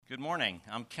Good morning.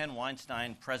 I'm Ken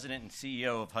Weinstein, President and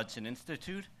CEO of Hudson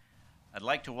Institute. I'd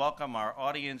like to welcome our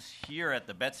audience here at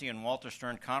the Betsy and Walter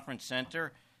Stern Conference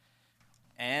Center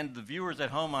and the viewers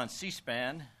at home on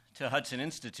C-SPAN to Hudson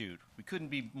Institute. We couldn't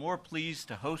be more pleased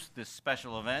to host this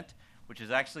special event, which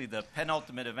is actually the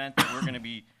penultimate event that we're going to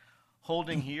be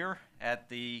holding here at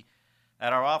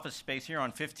our office space here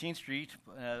on 15th Street,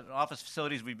 office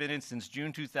facilities we've been in since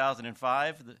June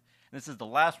 2005. This is the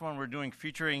last one we're doing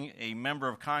featuring a member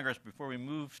of Congress before we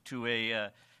move to a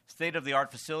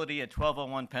state-of-the-art facility at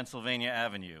 1201 Pennsylvania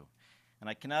Avenue. And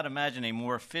I cannot imagine a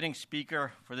more fitting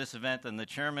speaker for this event than the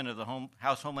chairman of the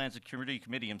House Homeland Security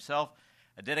Committee himself,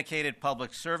 a dedicated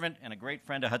public servant and a great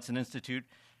friend of Hudson Institute,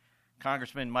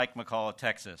 Congressman Mike McCaul of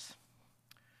Texas.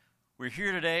 We're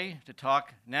here today to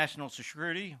talk national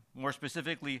security, more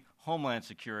specifically Homeland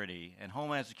Security. And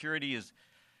Homeland Security is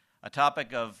a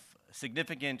topic of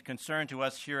significant concern to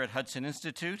us here at Hudson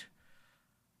Institute.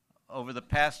 Over the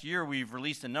past year, we've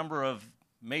released a number of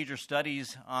major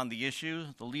studies on the issue,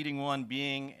 the leading one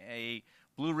being a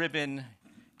Blue Ribbon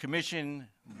Commission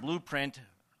blueprint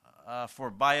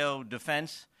for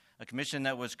biodefense, a commission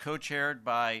that was co-chaired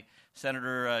by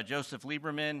Senator Joseph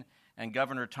Lieberman and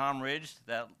Governor Tom Ridge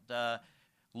that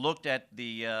looked at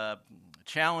the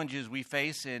challenges we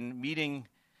face in meeting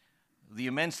the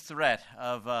immense threat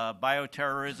of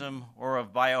bioterrorism or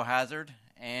of biohazard,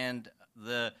 and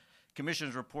the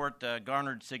Commission's report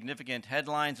garnered significant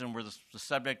headlines and were the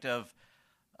subject of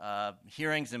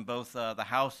hearings in both the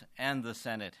House and the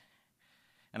Senate.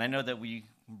 And I know that we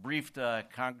briefed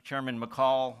Chairman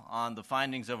McCaul on the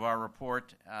findings of our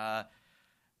report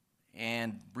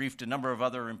and briefed a number of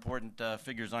other important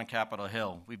figures on Capitol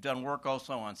Hill. We've done work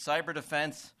also on cyber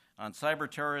defense, on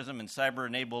cyber terrorism, and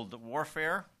cyber-enabled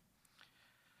warfare.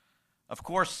 Of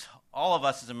course, all of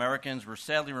us as Americans were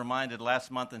sadly reminded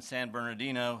last month in San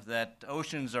Bernardino that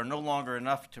oceans are no longer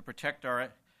enough to protect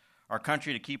our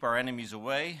country, to keep our enemies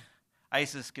away.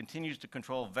 ISIS continues to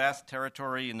control vast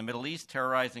territory in the Middle East,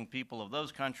 terrorizing people of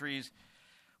those countries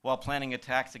while planning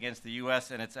attacks against the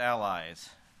U.S. and its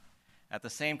allies. At the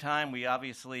same time, we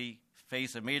obviously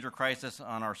face a major crisis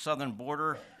on our southern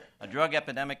border, a drug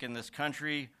epidemic in this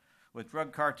country, with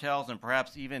drug cartels and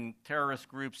perhaps even terrorist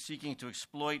groups seeking to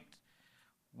exploit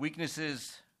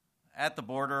weaknesses at the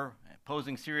border,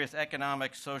 posing serious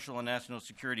economic, social, and national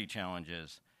security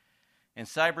challenges. In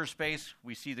cyberspace,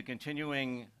 we see the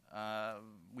continuing,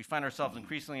 we find ourselves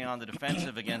increasingly on the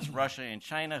defensive against Russia and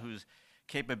China, whose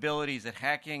capabilities at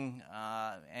hacking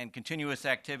and continuous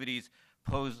activities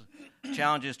pose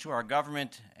challenges to our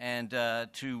government and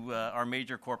to our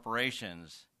major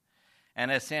corporations. And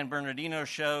as San Bernardino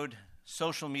showed,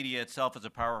 social media itself is a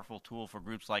powerful tool for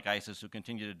groups like ISIS who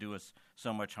continue to do us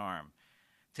so much harm.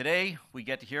 Today, we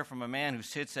get to hear from a man who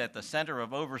sits at the center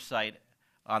of oversight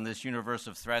on this universe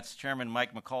of threats, Chairman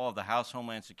Mike McCaul of the House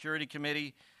Homeland Security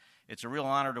Committee. It's a real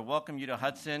honor to welcome you to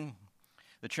Hudson.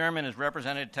 The chairman has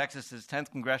represented Texas's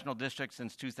 10th congressional district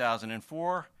since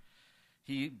 2004.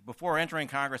 Before entering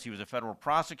Congress, he was a federal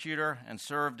prosecutor and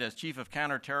served as chief of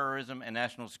counterterrorism and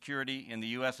national security in the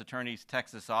U.S. Attorney's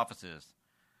Texas offices.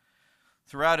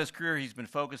 Throughout his career, he's been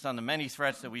focused on the many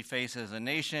threats that we face as a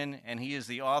nation, and he is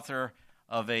the author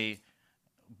of a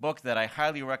book that I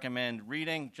highly recommend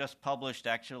reading, just published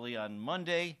actually on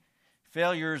Monday,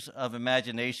 Failures of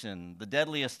Imagination, The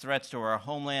Deadliest Threats to Our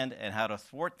Homeland and How to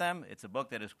Thwart Them. It's a book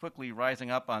that is quickly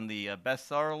rising up on the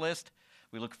bestseller list.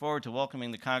 We look forward to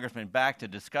welcoming the congressman back to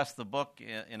discuss the book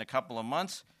in a couple of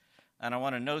months. And I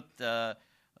want to note that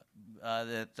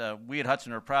we at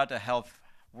Hudson are proud to have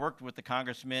worked with the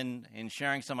congressman in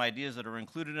sharing some ideas that are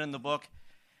included in the book,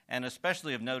 and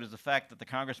especially of note is the fact that the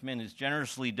congressman is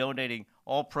generously donating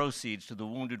all proceeds to the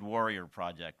Wounded Warrior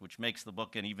Project, which makes the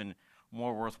book an even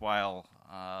more worthwhile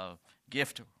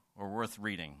gift or worth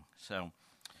reading. So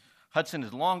Hudson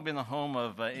has long been the home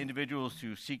of individuals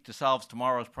who seek to solve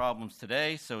tomorrow's problems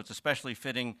today, so it's especially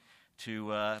fitting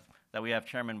that we have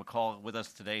Chairman McCaul with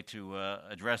us today to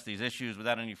address these issues.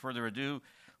 Without any further ado,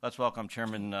 let's welcome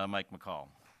Chairman Mike McCaul.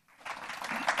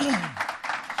 Thanks,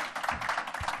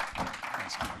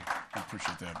 Ken. I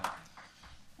appreciate that.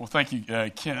 Well, thank you,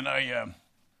 Ken. I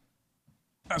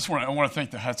want to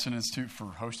thank the Hudson Institute for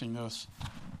hosting this.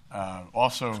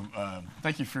 Also,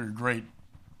 thank you for your great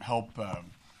help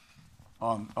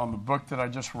on the book that I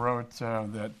just wrote.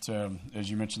 That,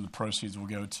 as you mentioned, the proceeds will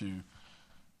go to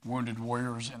wounded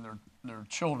warriors and their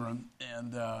children,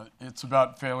 and it's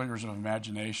about failures of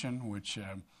imagination, which.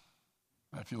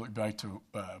 If you look back to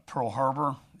Pearl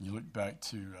Harbor, you look back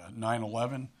to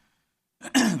 9/11,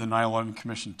 the 9/11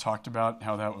 Commission talked about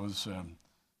how that was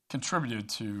contributed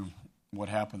to what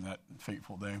happened that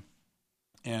fateful day.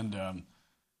 And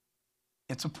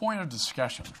it's a point of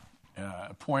discussion.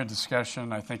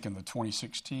 I think, in the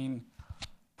 2016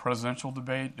 presidential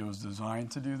debate. It was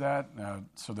designed to do that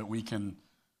so that we can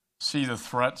see the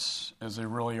threats as they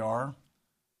really are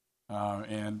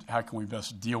and how can we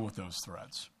best deal with those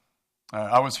threats.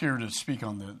 I was here to speak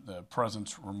on the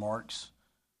President's remarks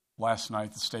last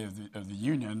night, the State of the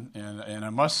Union, and I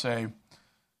must say,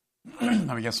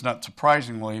 I guess not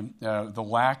surprisingly, the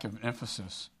lack of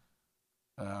emphasis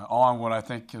on what I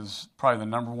think is probably the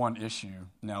number one issue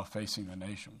now facing the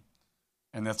nation,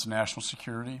 and that's national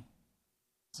security,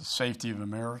 it's the safety of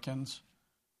Americans,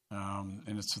 and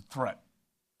it's a threat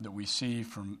that we see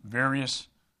from various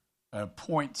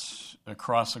points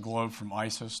across the globe, from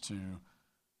ISIS to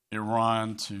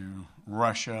Iran to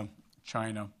Russia,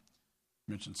 China.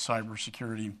 I mentioned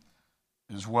cybersecurity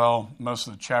as well. Most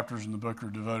of the chapters in the book are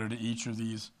devoted to each of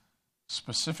these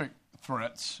specific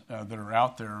threats that are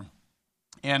out there.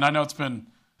 And I know it's been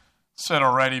said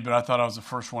already, but I thought I was the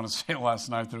first one to say it last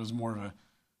night, that it was more of a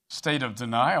state of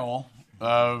denial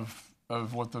of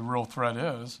what the real threat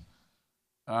is.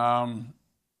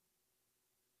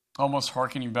 Almost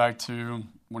hearkening back to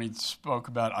when he spoke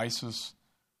about ISIS,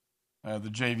 the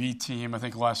JV team. I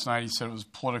think last night he said it was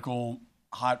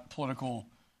hot political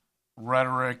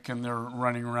rhetoric, and they're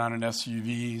running around in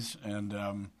SUVs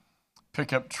and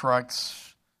pickup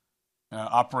trucks,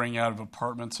 operating out of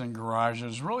apartments and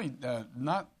garages, really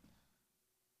not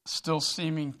still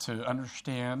seeming to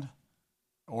understand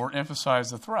or emphasize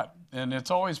the threat. And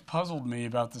it's always puzzled me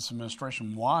about this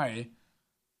administration why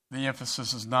the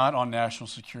emphasis is not on national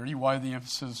security, why the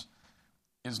emphasis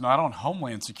is not on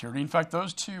homeland security. In fact,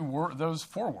 those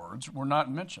four words were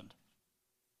not mentioned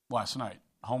last night: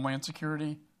 homeland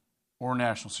security or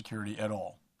national security at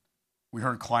all. We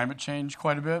heard climate change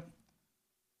quite a bit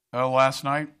last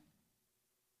night,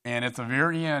 and at the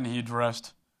very end he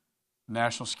addressed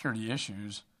national security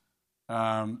issues,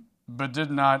 but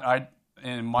did not,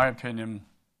 in my opinion,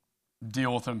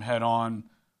 deal with them head on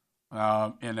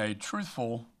in a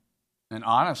truthful and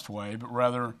honest way, but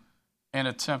rather an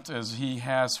attempt, as he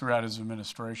has throughout his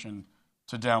administration,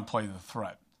 to downplay the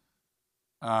threat.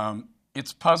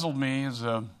 It's puzzled me as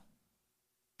a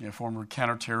former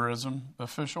counterterrorism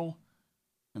official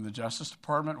in the Justice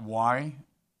Department why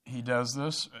he does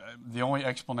this. The only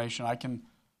explanation I can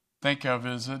think of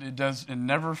is that it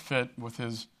never fit with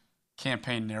his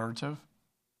campaign narrative.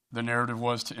 The narrative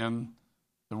was to end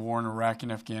the war in Iraq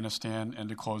and Afghanistan and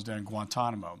to close down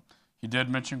Guantanamo. He did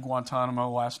mention Guantanamo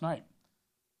last night.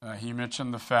 He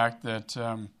mentioned the fact that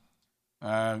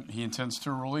he intends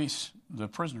to release the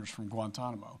prisoners from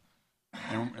Guantanamo.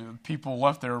 And people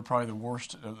left there are probably the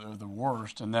worst of the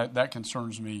worst, and that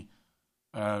concerns me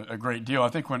a great deal. I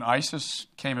think when ISIS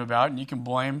came about, and you can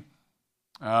blame,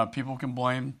 people can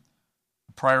blame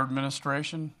the prior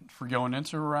administration for going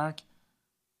into Iraq,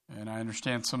 and I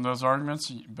understand some of those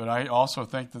arguments, but I also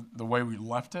think that the way we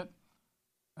left it,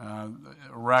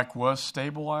 Iraq was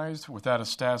stabilized without a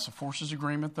status of forces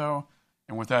agreement, though,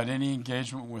 and without any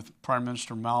engagement with Prime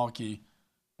Minister Maliki.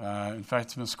 In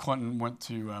fact, Ms. Clinton went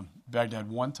to Baghdad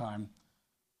one time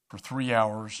for 3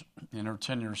 hours in her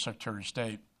tenure as Secretary of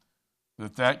State.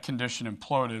 That condition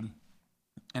imploded,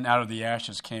 and out of the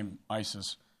ashes came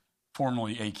ISIS,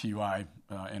 formerly AQI,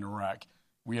 in Iraq.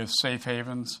 We have safe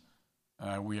havens.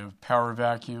 We have power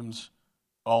vacuums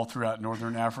all throughout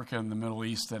northern Africa and the Middle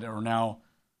East that are now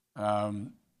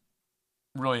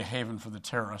really a haven for the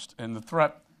terrorist. And the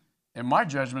threat, in my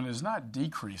judgment, is not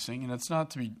decreasing, and it's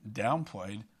not to be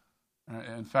downplayed.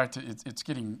 In fact, it's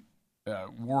getting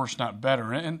worse, not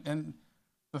better. And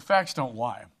the facts don't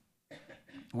lie.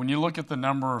 When you look at the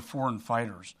number of foreign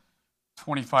fighters,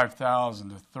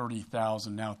 25,000 to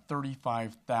 30,000, now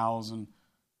 35,000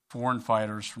 foreign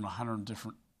fighters from 100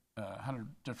 different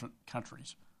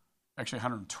countries, actually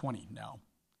 120 now,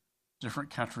 different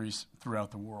countries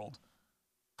throughout the world.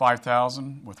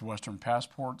 5,000 with Western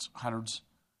passports, hundreds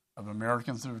of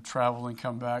Americans that have traveled and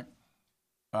come back.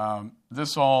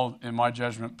 This all, in my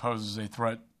judgment, poses a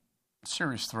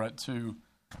serious threat to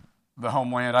the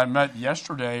homeland. I met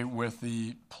yesterday with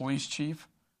the police chief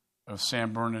of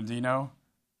San Bernardino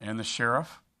and the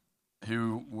sheriff,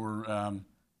 who were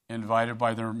invited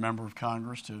by their member of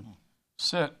Congress to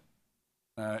sit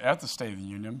at the State of the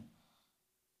Union.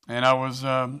 And I was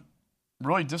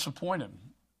really disappointed.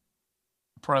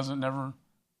 The president never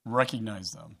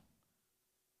recognized them.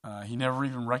 He never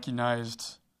even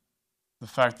recognized the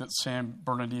fact that San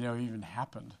Bernardino even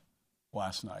happened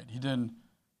last night. He didn't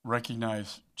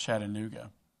recognize Chattanooga.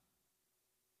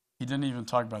 He didn't even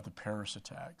talk about the Paris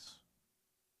attacks.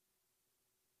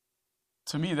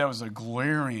 To me, that was a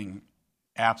glaring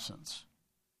absence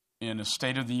in a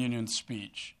State of the Union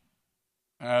speech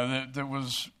that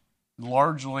was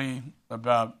largely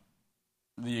about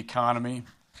the economy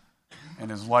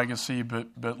and his legacy, but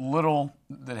little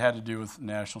that had to do with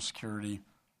national security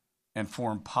and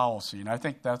foreign policy. And I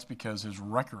think that's because his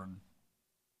record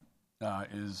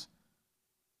is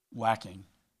lacking.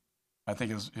 I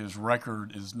think his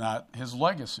record is not his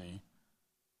legacy.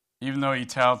 Even though he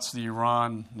touts the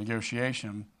Iran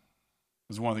negotiation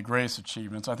as one of the greatest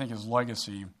achievements, I think his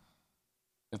legacy,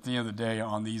 at the end of the day,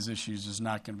 on these issues is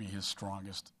not going to be his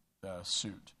strongest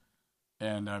suit.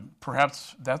 And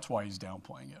perhaps that's why he's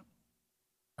downplaying it.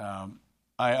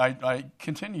 I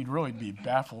continue to really be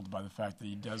baffled by the fact that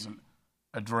he doesn't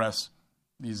address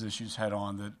these issues head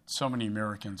on that so many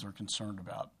Americans are concerned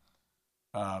about.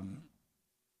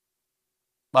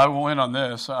 I will end on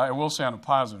this. I will say on a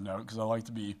positive note, because I like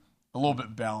to be a little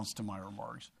bit balanced in my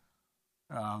remarks.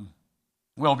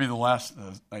 Will be the last,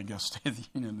 I guess, State of the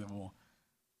Union that we'll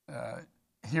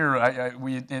hear.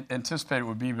 We anticipated it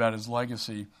would be about his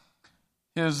legacy.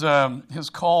 His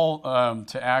call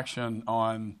to action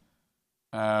on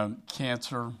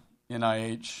cancer,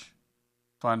 NIH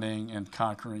funding, and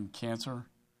conquering cancer,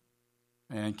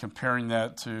 and comparing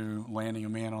that to landing a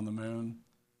man on the moon,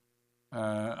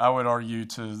 I would argue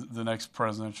to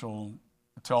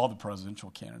all the presidential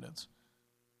candidates,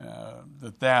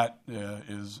 that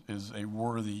is a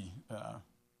worthy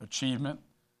achievement.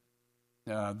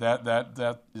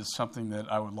 That is something that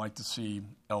I would like to see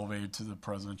elevated to the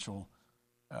presidential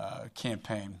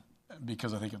campaign,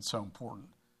 because I think it's so important.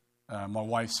 My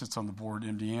wife sits on the board,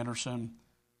 MD Anderson.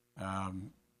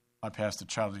 I passed a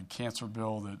childhood cancer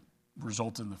bill that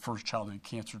resulted in the first childhood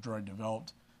cancer drug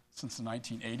developed since the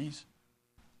 1980s.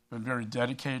 Been very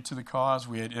dedicated to the cause.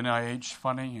 We had NIH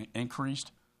funding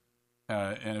increased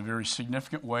in a very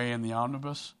significant way in the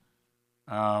omnibus.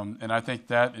 And I think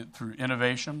that through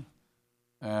innovation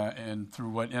and through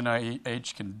what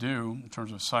NIH can do in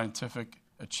terms of scientific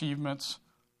achievements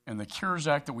and the Cures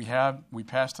Act that we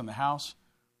passed in the House,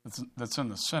 that's in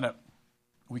the Senate,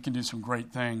 we can do some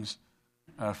great things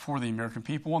for the American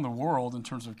people and the world in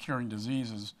terms of curing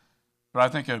diseases. But I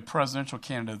think a presidential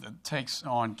candidate that takes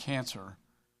on cancer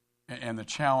and the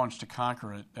challenge to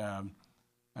conquer it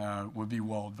would be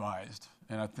well advised.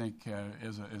 And I think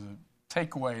as a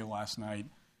takeaway last night,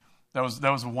 that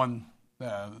was one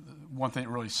thing that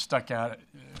really stuck out,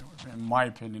 in my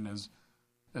opinion, as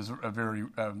a very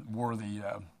worthy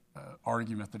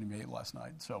argument that he made last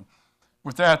night. So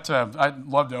with that, I'd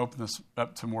love to open this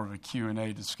up to more of a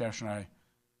Q&A discussion. I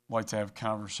like to have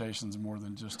conversations more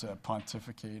than just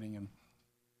pontificating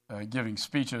and giving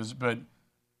speeches. But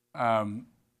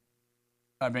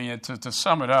I mean, to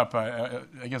sum it up,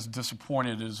 I guess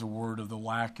disappointed is a word of the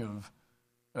lack of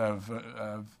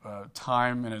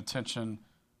time and attention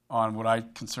on what I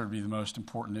consider to be the most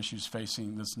important issues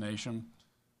facing this nation,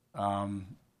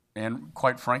 and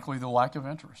quite frankly, the lack of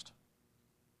interest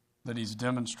that he's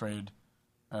demonstrated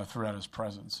throughout his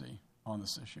presidency on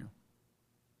this issue.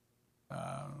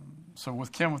 So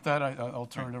with Kim, with that, I'll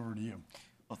turn it over to you.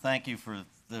 Well, thank you for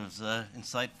those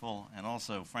insightful and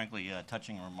also, frankly,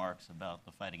 touching remarks about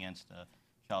the fight against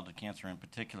childhood cancer in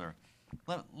particular.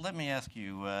 Let me ask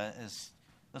you,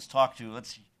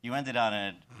 you ended on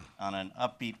an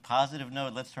upbeat, positive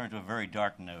note. Let's turn to a very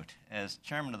dark note. As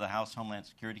chairman of the House Homeland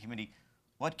Security Committee,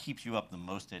 what keeps you up the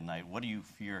most at night? What do you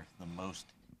fear the most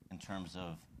in terms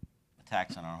of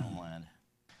attacks on our homeland?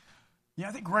 Yeah,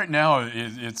 I think right now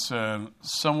it's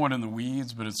somewhat in the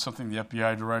weeds, but it's something the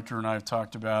FBI director and I have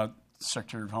talked about,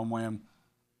 Secretary of Homeland.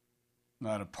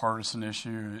 Not a partisan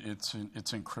issue. It's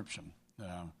encryption.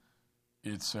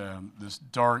 It's this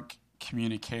dark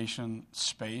communication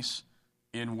space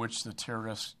in which the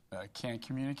terrorists can't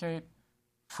communicate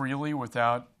freely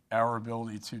without our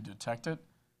ability to detect it,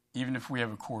 even if we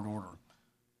have a court order.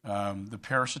 The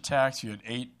Paris attacks, you had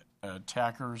 8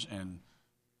 attackers and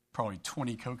probably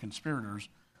 20 co-conspirators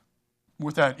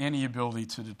without any ability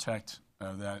to detect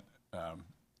that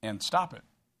and stop it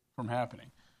from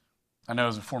happening. I know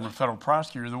as a former federal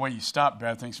prosecutor, the way you stop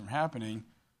bad things from happening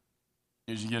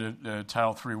is you get a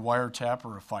Title III wiretap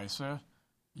or a FISA,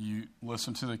 you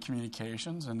listen to the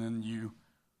communications, and then you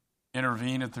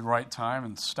intervene at the right time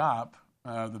and stop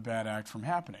the bad act from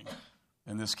happening.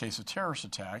 In this case, a terrorist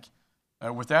attack.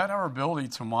 Without our ability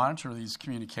to monitor these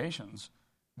communications,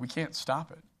 we can't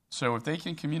stop it. So if they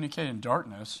can communicate in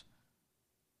darkness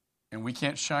and we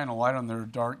can't shine a light on their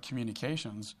dark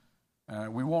communications,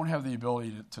 we won't have the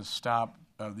ability to stop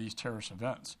these terrorist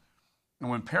events. And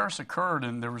when Paris occurred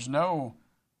and there was no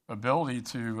ability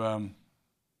to,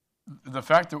 the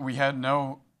fact that we had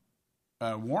no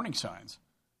warning signs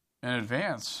in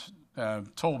advance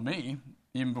told me,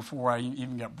 even before I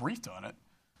even got briefed on it,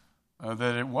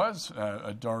 that it was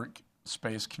a dark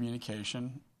space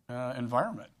communication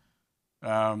environment.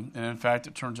 And in fact,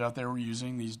 it turns out they were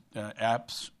using these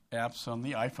apps on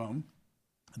the iPhone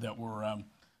that were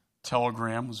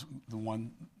Telegram was the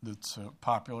one that's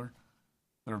popular.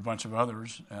 There are a bunch of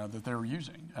others that they were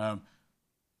using.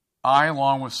 I,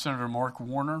 along with Senator Mark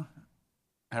Warner,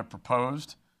 have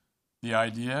proposed the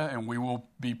idea, and we will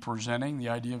be presenting the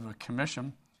idea of a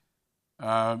commission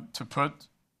to put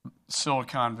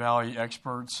Silicon Valley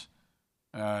experts,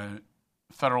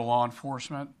 federal law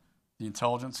enforcement, the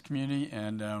intelligence community,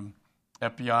 and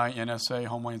FBI, NSA,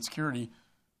 Homeland Security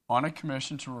on a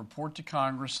commission to report to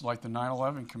Congress like the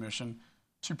 9/11 Commission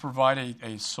to provide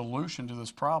a solution to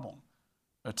this problem,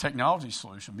 a technology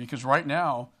solution, because right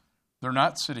now they're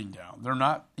not sitting down. They're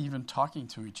not even talking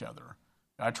to each other.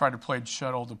 I tried to play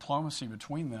shuttle diplomacy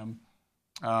between them,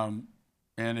 and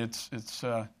it's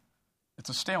a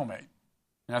stalemate.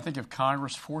 And I think if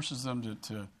Congress forces them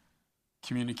to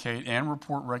communicate and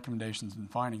report recommendations and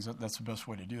findings, that's the best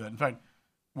way to do that. In fact,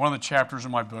 one of the chapters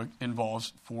in my book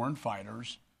involves foreign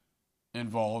fighters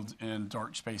involved in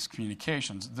dark space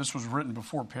communications. This was written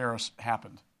before Paris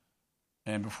happened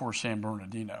and before San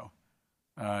Bernardino.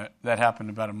 That happened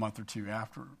about a month or two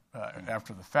after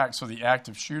the fact. So the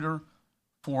active shooter,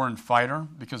 foreign fighter,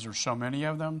 because there's so many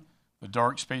of them, the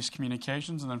dark space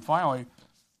communications, and then finally,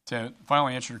 to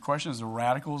answer your question, is the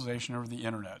radicalization of the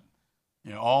internet.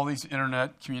 All these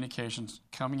internet communications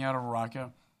coming out of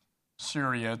Raqqa,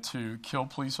 Syria, to kill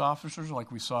police officers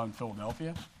like we saw in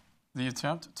Philadelphia, the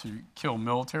attempt to kill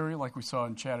military like we saw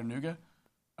in Chattanooga,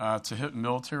 to hit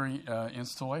military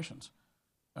installations.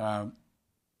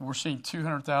 We're seeing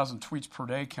 200,000 tweets per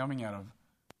day coming out of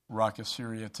Raqqa,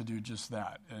 Syria, to do just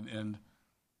that. And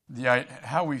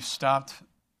how we've stopped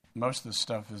most of this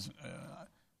stuff is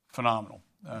phenomenal.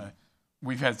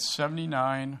 We've had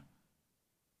 79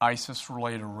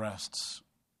 ISIS-related arrests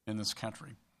in this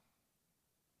country.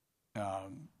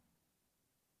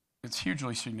 It's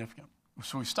hugely significant.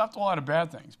 So we stopped a lot of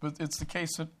bad things, but it's the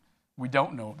case that we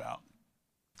don't know about.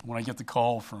 When I get the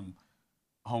call from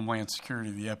Homeland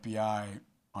Security, the FBI,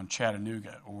 on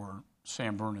Chattanooga or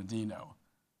San Bernardino,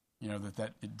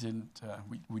 that it didn't.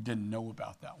 We didn't know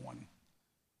about that one.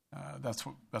 That's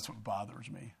what bothers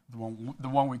me. The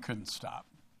one we couldn't stop.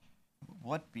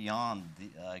 What beyond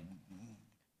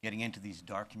getting into these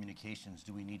dark communications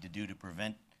do we need to do to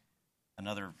prevent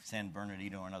another San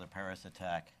Bernardino or another Paris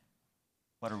attack?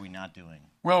 What are we not doing?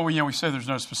 Well, we say there's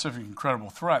no specific incredible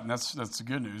threat, and that's the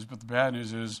good news. But the bad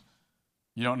news is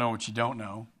you don't know what you don't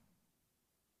know.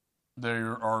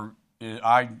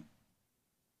 I'm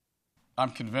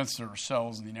convinced there are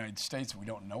cells in the United States that we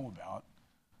don't know about.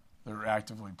 They're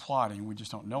actively plotting. We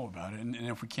just don't know about it. And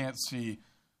if we can't see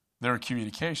their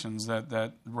communications,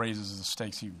 that raises the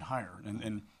stakes even higher.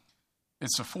 And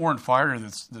it's a foreign fighter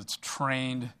that's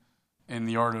trained in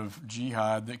the art of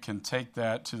jihad that can take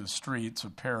that to the streets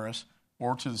of Paris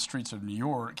or to the streets of New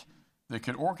York that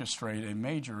could orchestrate a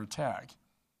major attack.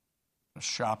 A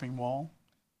shopping mall,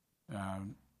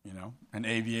 an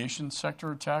aviation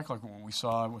sector attack like what we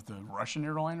saw with the Russian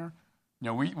airliner.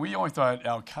 We only thought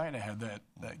Al-Qaeda had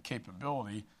that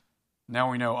capability.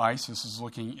 Now we know ISIS is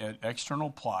looking at external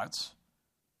plots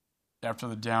after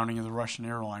the downing of the Russian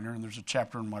airliner, and there's a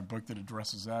chapter in my book that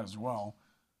addresses that as well,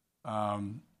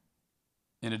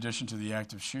 in addition to the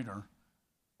active shooter.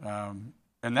 And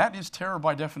that is terror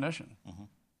by definition. Mm-hmm.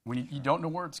 When you don't know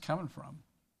where it's coming from.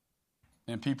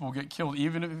 And people get killed,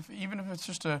 even if it's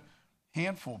just a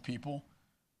handful of people,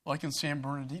 like in San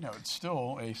Bernardino, it's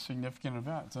still a significant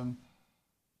event. And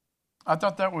I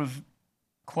thought that was,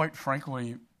 quite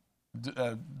frankly,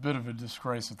 a bit of a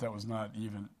disgrace that was not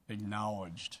even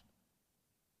acknowledged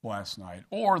last night,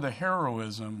 or the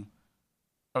heroism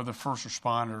of the first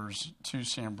responders to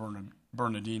San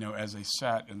Bernardino as they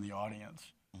sat in the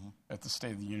audience at the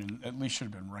State of the Union, at least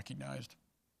should have been recognized.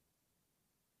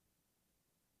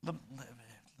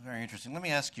 Very interesting. Let me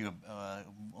ask you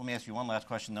one last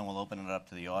question, then we'll open it up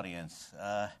to the audience.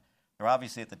 There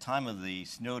obviously, at the time of the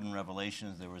Snowden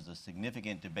revelations, there was a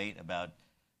significant debate about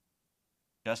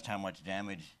just how much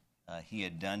damage he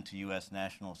had done to U.S.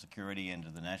 national security and to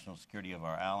the national security of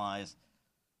our allies.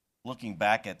 Looking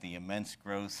back at the immense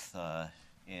growth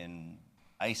in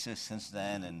ISIS since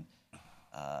then, and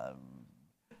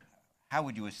how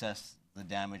would you assess the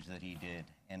damage that he did,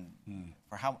 and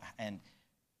for how and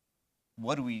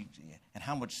what do we and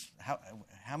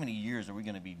how many years are we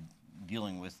going to be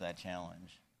dealing with that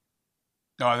challenge?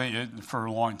 No, I think for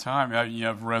a long time.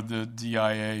 I've read the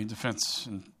DIA, Defense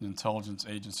Intelligence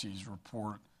Agency's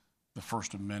report, the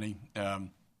first of many.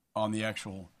 on the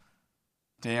actual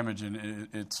damage, and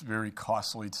it's very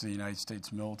costly to the United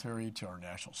States military, to our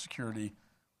national security,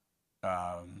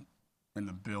 in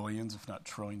the billions, if not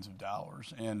trillions of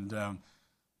dollars. And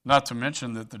not to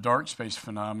mention that the dark space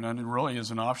phenomenon, it really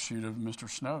is an offshoot of Mr.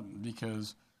 Snowden,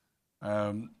 because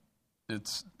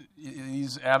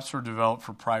these apps are developed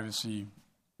for privacy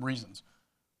reasons.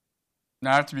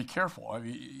 Now, I have to be careful. I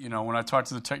mean, when I talk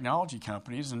to the technology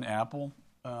companies, and Apple,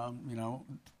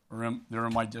 they're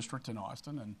in my district in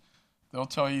Austin, and they'll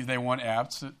tell you they want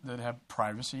apps that have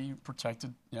privacy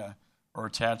protected or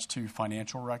attached to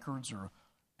financial records or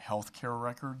healthcare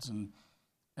records, and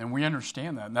we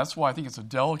understand that. And that's why I think it's a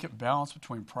delicate balance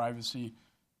between privacy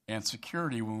and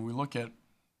security when we look at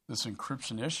this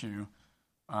encryption issue.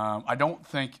 I don't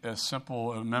think a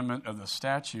simple amendment of the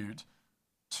statute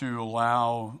to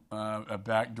allow a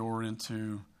backdoor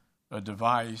into a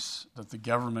device that the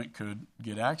government could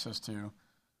get access to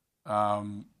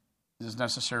is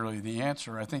necessarily the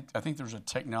answer. I think there's a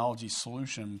technology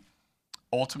solution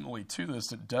ultimately to this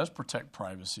that does protect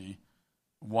privacy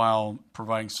while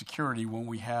providing security when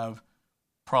we have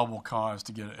probable cause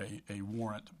to get a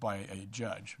warrant by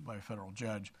a federal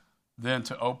judge, then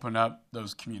to open up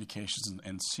those communications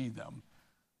and see them.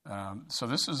 So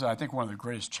this is, I think, one of the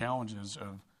greatest challenges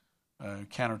of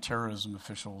counterterrorism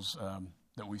officials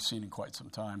that we've seen in quite some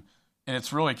time. And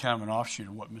it's really kind of an offshoot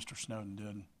of what Mr. Snowden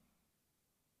did.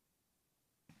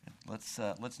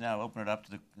 Let's now open it up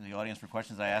to the audience for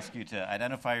questions. I ask you to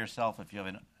identify yourself if you have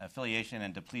an affiliation,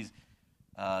 and to please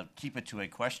keep it to a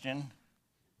question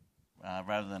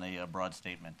rather than a broad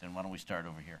statement. And why don't we start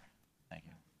over here? Thank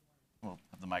you. We'll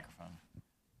have the microphone.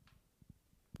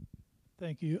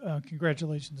 Thank you.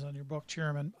 Congratulations on your book,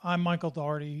 Chairman. I'm Michael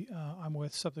Daugherty. I'm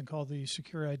with something called the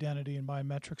Secure Identity and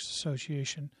Biometrics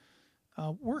Association.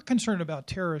 We're concerned about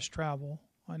terrorist travel.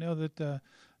 I know that the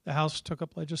House took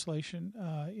up legislation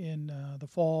in the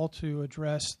fall to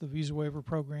address the visa waiver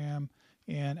program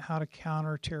and how to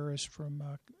counter terrorists from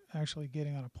actually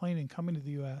getting on a plane and coming to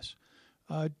the U.S.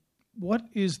 What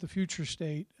is the future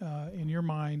state, in your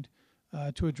mind,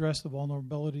 to address the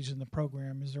vulnerabilities in the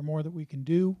program? Is there more that we can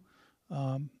do?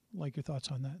 Like your thoughts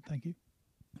on that. Thank you.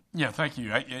 Yeah, thank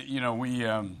you. We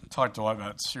talked a lot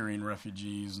about Syrian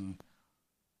refugees and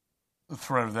the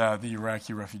threat of that, the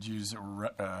Iraqi refugees that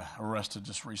were arrested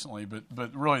just recently.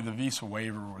 But really the visa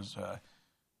waiver was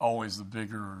always the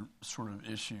bigger sort of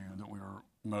issue that we were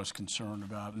most concerned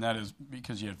about. And that is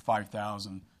because you had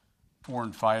 5,000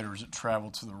 foreign fighters that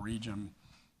traveled to the region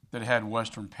that had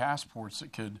Western passports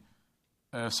that could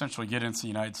essentially get into the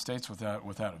United States without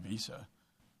a visa.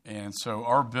 And so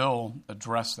our bill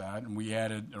addressed that, and we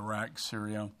added Iraq,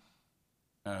 Syria,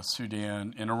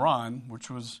 Sudan, and Iran, which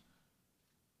was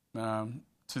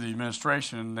to the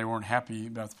administration, they weren't happy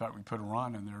about the fact we put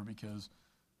Iran in there because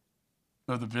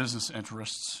of the business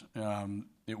interests.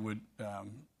 It would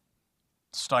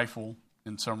stifle,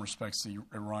 in some respects, the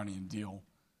Iranian deal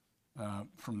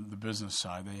from the business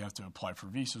side. They have to apply for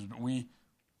visas, but we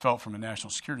felt from a national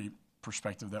security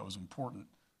perspective that was important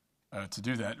to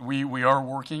do that. We are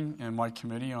working in my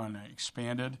committee on an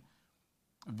expanded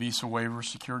visa waiver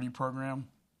security program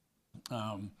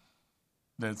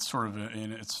that's sort of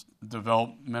in its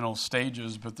developmental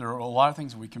stages, but there are a lot of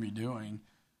things we can be doing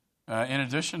in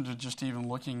addition to just even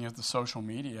looking at the social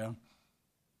media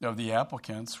of the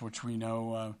applicants, which we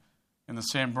know in the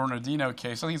San Bernardino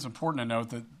case. I think it's important to note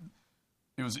that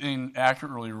it was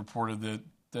inaccurately reported that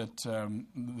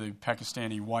the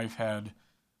Pakistani wife had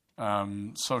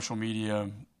social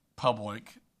media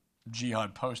public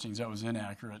jihad postings. That was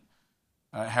inaccurate.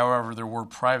 However, there were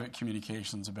private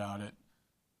communications about it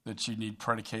that she'd need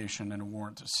predication and a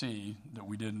warrant to see that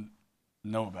we didn't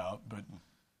know about. But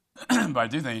I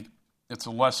do think it's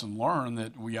a lesson learned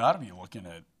that we ought to be looking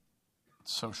at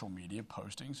social media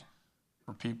postings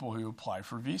for people who apply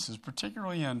for visas,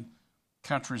 particularly in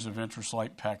countries of interest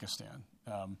like Pakistan.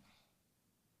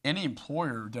 Any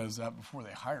employer does that before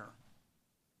they hire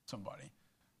somebody.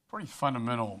 Pretty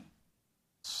fundamental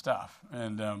stuff.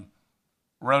 And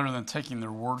rather than taking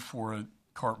their word for it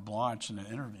carte blanche in an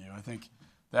interview, I think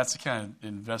that's the kind of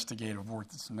investigative work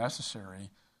that's necessary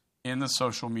in the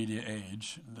social media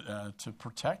age to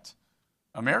protect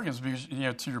Americans. Because,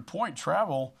 to your point,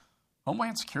 travel,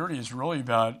 Homeland Security is really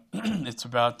about, it's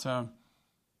about,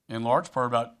 in large part,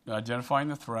 about identifying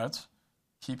the threats,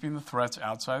 keeping the threats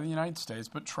outside of the United States,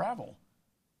 but travel,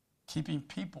 keeping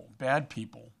people, bad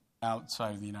people,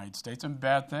 outside of the United States and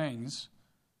bad things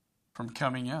from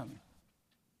coming in.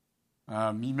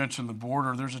 You mentioned the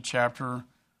border. There's a chapter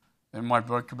in my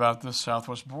book about the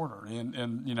southwest border.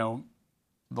 And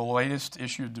the latest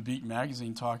issue of Dabiq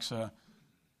magazine talks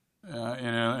in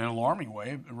an alarming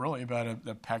way, really, about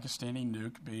a Pakistani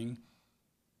nuke being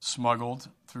smuggled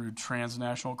through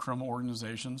transnational criminal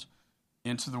organizations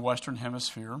into the Western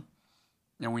Hemisphere.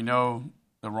 And we know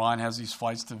Iran has these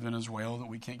flights to Venezuela that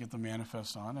we can't get the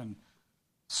manifest on, and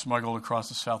smuggled across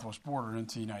the southwest border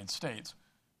into the United States.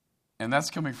 And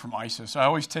that's coming from ISIS. I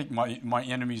always take my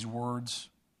enemy's words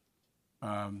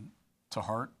to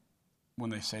heart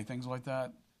when they say things like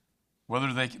that.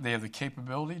 Whether they have the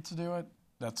capability to do it,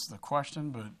 that's the question.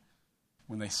 But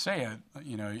when they say it,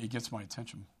 it gets my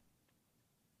attention.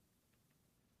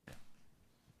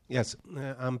 Yes,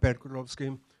 I'm Per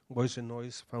Kurowski, Voice and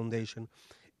Noise Foundation.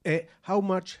 How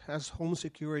much has home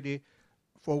security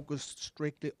focused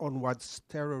strictly on what's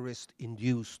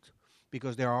terrorist-induced?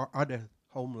 Because there are other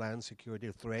homeland security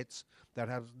threats that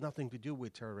have nothing to do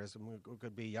with terrorism. It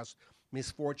could be just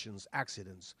misfortunes,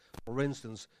 accidents. For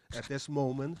instance, at this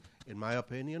moment, in my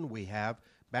opinion, we have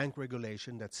bank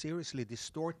regulation that seriously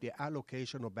distort the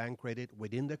allocation of bank credit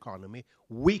within the economy,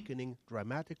 weakening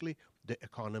dramatically the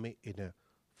economy in a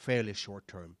fairly short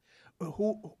term.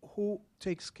 Who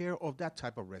takes care of that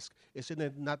type of risk? Isn't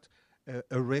it not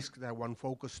a risk that one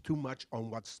focuses too much on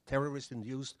what's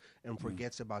terrorist-induced and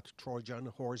forgets about Trojan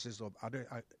horses of other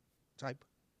type?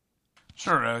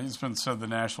 Sure. It's been said the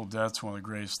national debt's one of the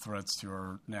greatest threats to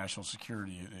our national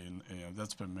security, and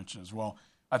that's been mentioned as well.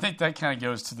 I think that kind of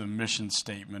goes to the mission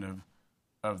statement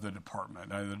of the department.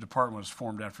 The department was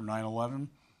formed after 9/11,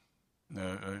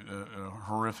 a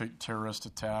horrific terrorist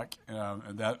attack,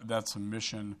 and that's a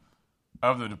mission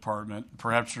of the department.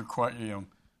 Perhaps you're quite,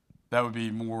 that would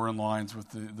be more in lines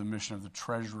with the mission of the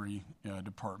Treasury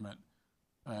Department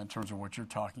in terms of what you're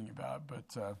talking about.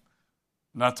 But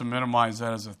not to minimize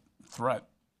that as a threat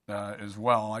as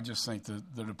well. I just think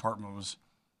that the department was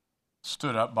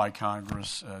stood up by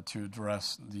Congress to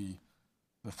address the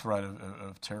threat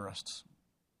of terrorists.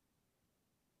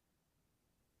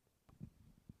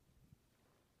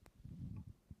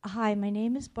 Hi, my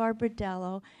name is Barbara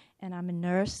Dello, and I'm a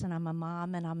nurse, and I'm a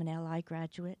mom, and I'm an LI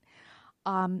graduate.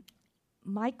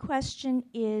 My question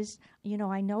is,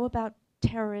 I know about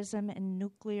terrorism and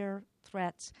nuclear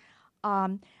threats.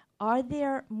 Are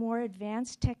there more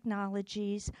advanced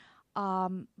technologies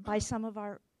by some of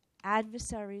our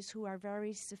adversaries who are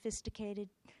very sophisticated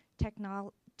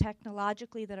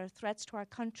technologically that are threats to our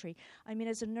country? I mean,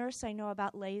 as a nurse, I know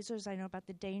about lasers. I know about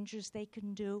the dangers they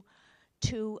can do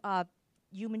to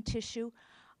human tissue.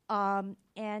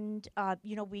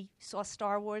 We saw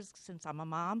Star Wars since I'm a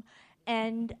mom.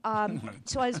 And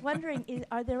so I was wondering,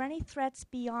 are there any threats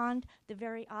beyond the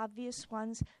very obvious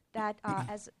ones that,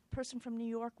 as a person from New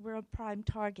York, we're a prime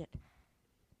target?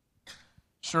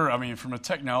 Sure. I mean, from a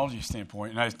technology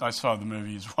standpoint, and I saw the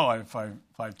movie as well. I have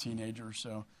five teenagers,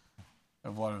 so I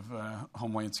have a lot of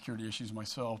homeland security issues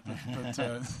myself.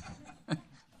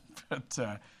 But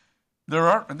there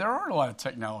are a lot of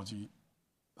technology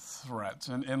threats,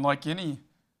 and like any,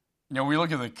 we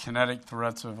look at the kinetic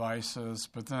threats of ISIS,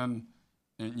 but then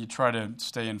you try to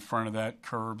stay in front of that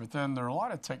curve. But then there are a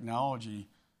lot of technology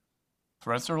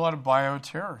threats. There are a lot of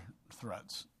bioterror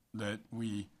threats that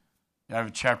I have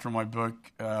a chapter in my book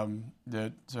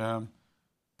that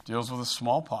deals with a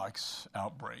smallpox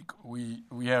outbreak. We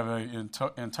have an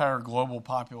entire global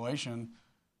population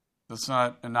that's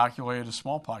not inoculated to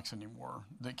smallpox anymore,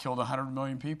 that killed 100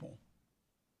 million people.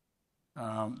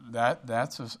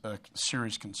 That's a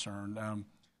serious concern.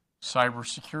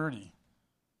 Cybersecurity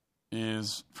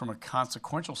is, from a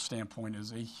consequential standpoint,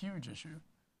 is a huge issue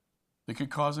that could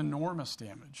cause enormous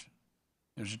damage.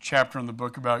 There's a chapter in the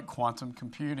book about quantum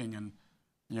computing, and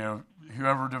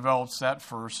whoever develops that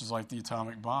first is like the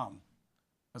atomic bomb.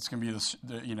 That's going to be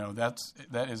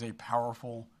that is a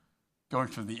powerful, going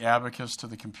from the abacus to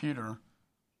the computer.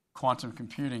 Quantum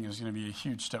computing is going to be a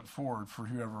huge step forward for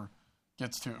whoever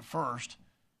gets to it first,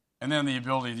 and then the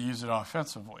ability to use it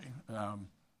offensively.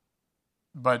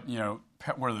 But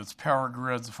whether it's power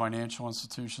grids, the financial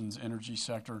institutions, energy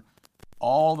sector,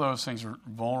 all those things are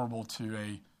vulnerable to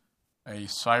a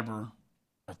cyber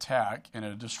attack in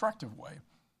a destructive way,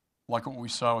 like what we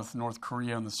saw with North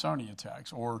Korea and the Sony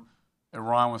attacks, or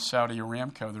Iran with Saudi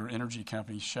Aramco, their energy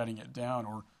companies shutting it down,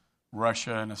 or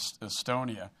Russia and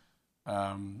Estonia.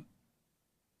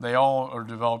 They all are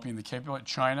developing the capability.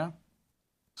 China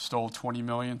stole 20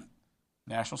 million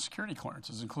national security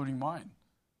clearances, including mine.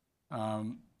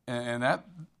 And that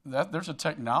there's a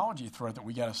technology threat that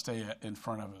we got to stay in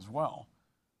front of as well.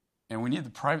 And we need the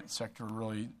private sector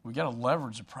we got to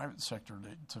leverage the private sector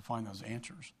to find those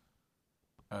answers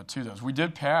to those. We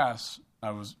did pass,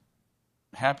 I was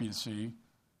happy to see,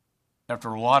 after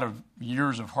a lot of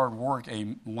years of hard work,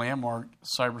 a landmark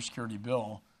cybersecurity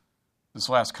bill this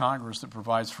last Congress that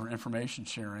provides for information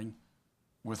sharing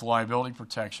with liability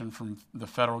protection from the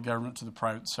federal government to the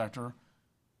private sector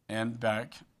and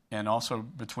back, and also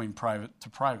between private to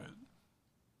private.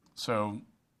 So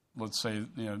let's say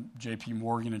J.P.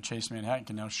 Morgan and Chase Manhattan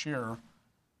can now share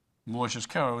malicious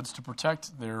codes to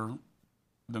protect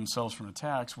themselves from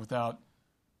attacks without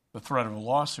the threat of a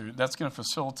lawsuit. That's going to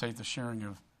facilitate the sharing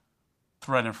of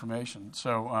threat information.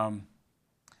 So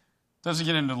doesn't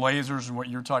get into lasers and what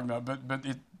you're talking about, but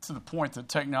to the point that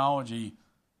technology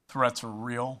threats are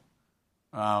real,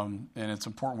 and it's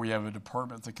important we have a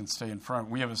department that can stay in front.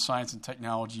 We have a science and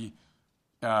technology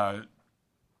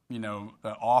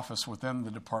office within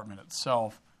the department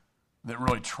itself that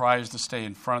really tries to stay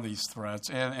in front of these threats,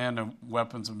 and a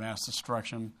weapons of mass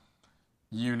destruction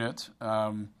unit.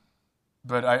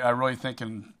 But I really think,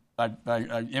 and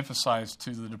I emphasize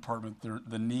to the department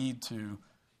the need to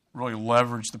really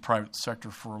leverage the private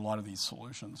sector for a lot of these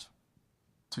solutions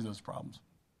to those problems.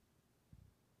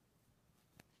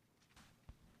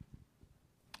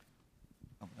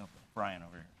 Brian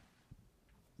over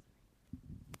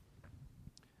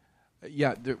here.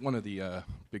 Yeah, one of the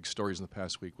big stories in the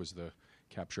past week was the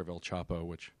capture of El Chapo,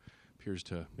 which appears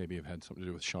to maybe have had something to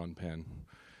do with Sean Penn,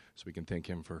 so we can thank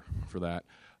him for that.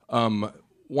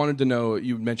 Wanted to know,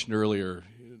 you mentioned earlier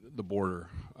the border.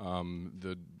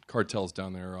 The cartels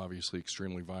down there are obviously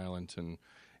extremely violent and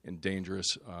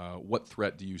dangerous. What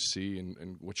threat do you see,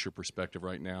 and what's your perspective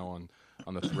right now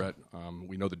on the threat?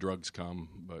 We know the drugs come,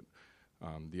 but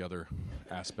the other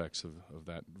aspects of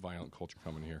that violent culture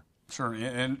coming here. Sure,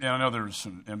 and I know there's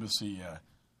some embassy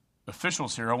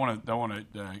officials here. I want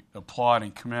to applaud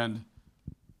and commend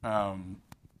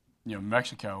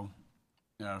Mexico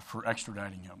for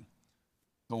extraditing him.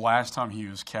 The last time he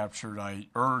was captured, I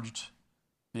urged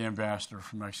the ambassador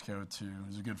from Mexico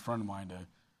who's a good friend of mine,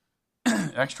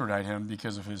 to extradite him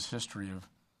because of his history of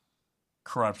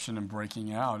corruption and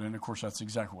breaking out. And of course, that's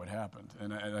exactly what happened.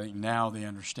 And I think now they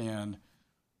understand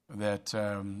that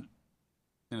in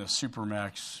a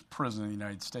supermax prison in the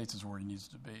United States is where he needs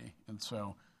to be. And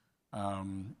so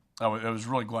I was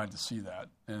really glad to see that.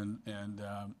 And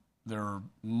there are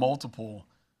multiple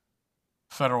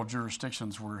federal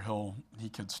jurisdictions where he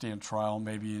could stand trial,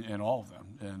 maybe in all of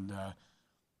them.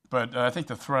 But I think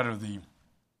the threat of the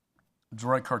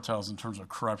drug cartels in terms of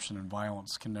corruption and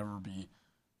violence can never be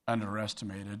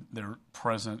underestimated. They're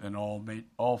present in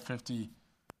all 50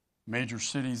 major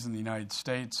cities in the United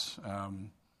States.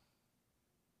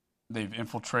 They've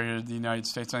infiltrated the United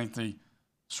States. I think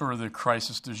the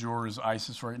crisis du jour is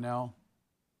ISIS right now.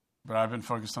 But I've been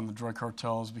focused on the drug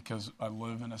cartels because I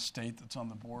live in a state that's on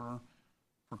the border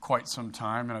for quite some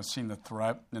time, and I've seen the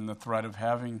threat of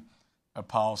having a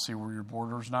policy where your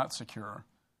border is not secure,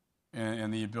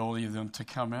 and the ability of them to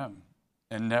come in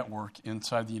and network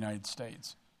inside the United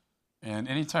States. And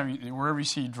wherever you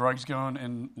see drugs going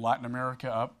in Latin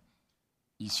America up,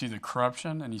 you see the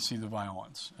corruption and you see the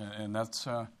violence, and that's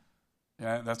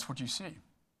what you see.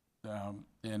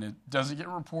 And it doesn't get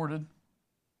reported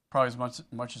probably as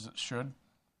much as it should,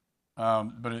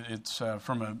 but it's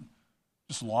from a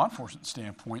just law enforcement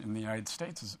standpoint in the United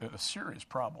States is a serious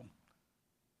problem.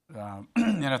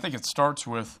 And I think it starts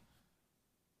with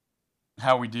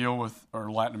how we deal with our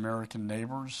Latin American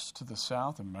neighbors to the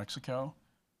south in Mexico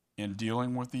in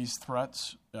dealing with these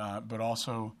threats, but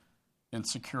also in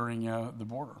securing the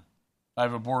border. I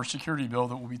have a border security bill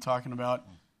that we'll be talking about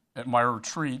at my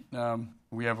retreat.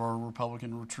 We have our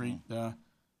Republican retreat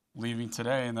leaving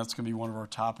today, and that's going to be one of our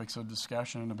topics of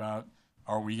discussion about,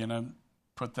 are we going to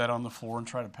put that on the floor and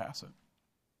try to pass it?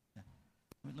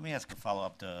 Let me ask a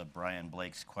follow-up to Brian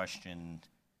Blake's question.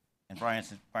 And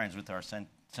Brian's with our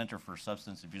Center for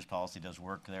Substance Abuse Policy, does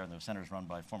work there, and the center is run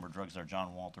by former drug czar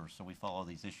John Walters, so we follow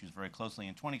these issues very closely.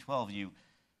 In 2012, you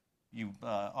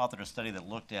authored a study that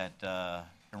looked at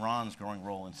Iran's growing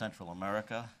role in Central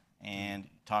America and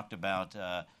talked about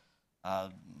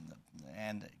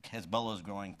and Hezbollah's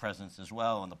growing presence as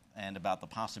well, and about the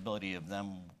possibility of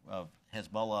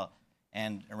Hezbollah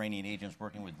and Iranian agents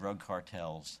working with drug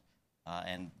cartels,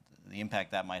 and the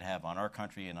impact that might have on our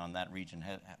country and on that region.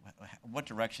 What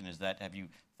direction is that? Have you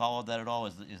followed that at all?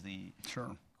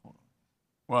 Sure.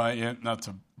 Well, not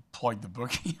to plug the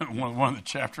book, one of the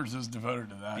chapters is devoted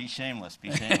to that. Be shameless.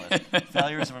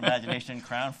 Failures of Imagination,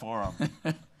 Crown Forum.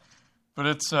 But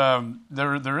it's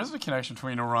there is a connection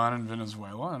between Iran and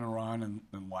Venezuela, and Iran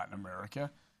and Latin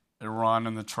America, Iran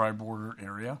and the tri-border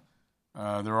area.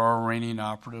 There are Iranian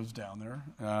operatives down there.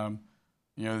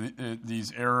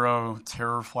 These aero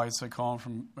terror flights, they call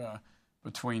them, from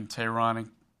between Tehran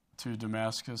to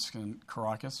Damascus and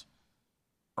Caracas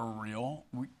are real.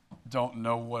 don't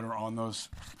know what are on those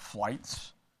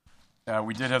flights.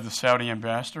 We did have the Saudi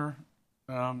ambassador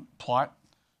plot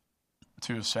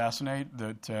to assassinate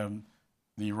that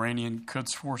the Iranian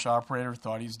Quds Force operator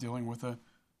thought he's dealing with a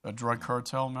drug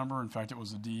cartel member. In fact, it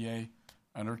was a DEA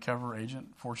undercover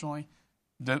agent, fortunately,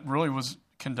 that really was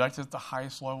conducted at the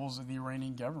highest levels of the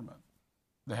Iranian government,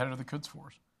 the head of the Quds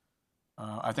Force.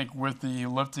 I think with the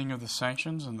lifting of the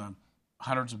sanctions and the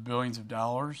hundreds of billions of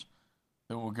dollars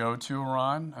that will go to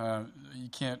Iran, you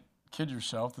can't kid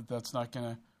yourself that that's not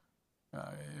going to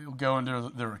it'll go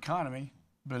into their economy,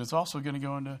 but it's also going to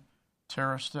go into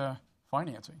terrorist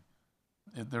financing.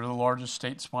 They're the largest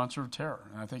state sponsor of terror,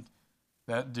 and I think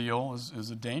that deal is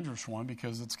a dangerous one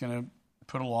because it's going to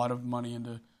put a lot of money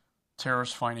into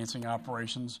terrorist financing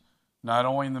operations, not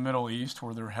only in the Middle East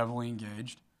where they're heavily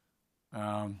engaged,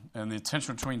 and the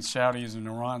tension between Saudis and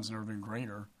Iran has never been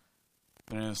greater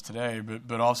than it is today,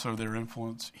 but also their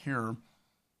influence here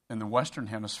in the Western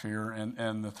Hemisphere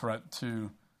and the threat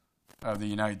to the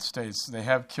United States. They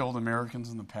have killed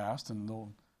Americans in the past, and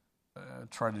they'll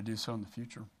try to do so in the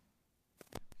future.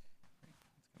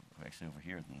 Actually, over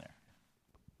here than there.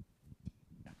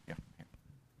 Yeah, here.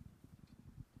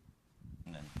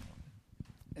 And then.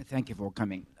 Thank you for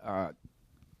coming.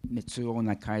 Mitsuo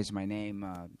Nakai is my name,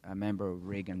 a member of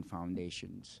Reagan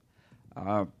Foundations.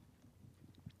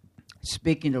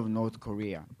 Speaking of North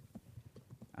Korea,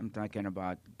 I'm talking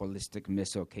about ballistic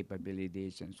missile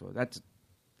capabilities, and so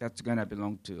that's going to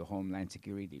belong to Homeland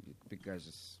Security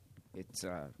because it's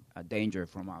a danger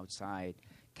from outside.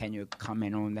 Can you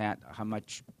comment on that? How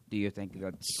much do you think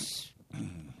that's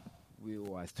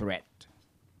real threat?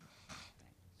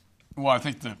 Well, I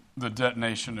think the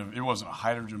detonation of it wasn't a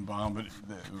hydrogen bomb, but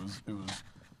it was.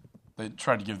 They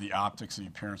tried to give the optics the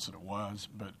appearance that it was,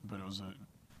 but it was a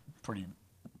pretty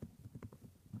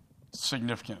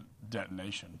significant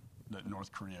detonation that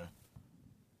North Korea,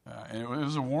 and it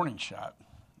was a warning shot,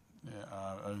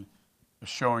 a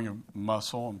showing of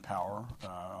muscle and power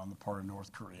on the part of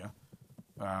North Korea,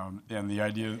 and the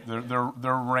idea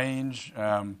their range.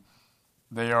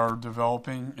 They are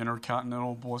developing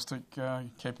intercontinental ballistic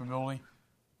capability.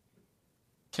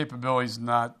 Capabilities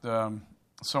not,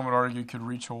 some would argue, could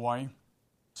reach Hawaii.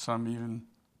 Some even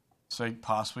say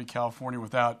possibly California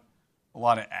without a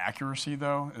lot of accuracy,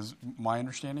 though, is my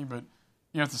understanding. But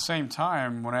at the same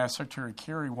time, when I asked Secretary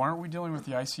Kerry, why aren't we dealing with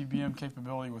the ICBM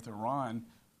capability with Iran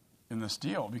in this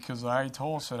deal? Because I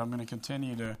told us that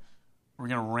we're going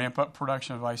to ramp up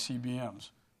production of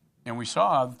ICBMs. And we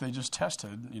saw that they just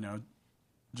tested,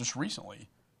 just recently,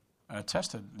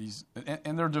 tested these,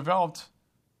 and they're developed.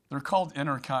 They're called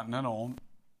intercontinental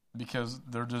because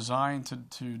they're designed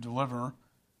to deliver.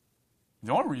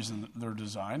 The only reason they're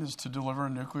designed is to deliver a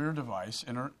nuclear device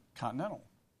intercontinental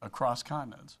across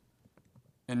continents,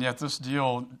 and yet this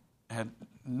deal had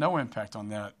no impact on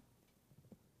that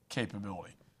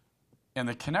capability. And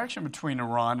the connection between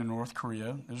Iran and North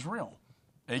Korea is real.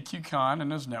 AQ Khan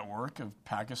and his network of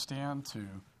Pakistan to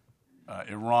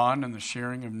Iran and the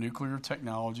sharing of nuclear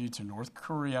technology to North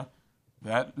Korea,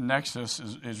 that nexus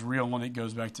is real, and it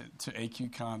goes back to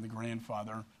AQ Khan, the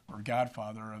grandfather or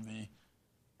godfather of the,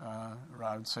 or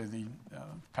I would say the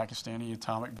Pakistani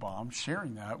atomic bomb,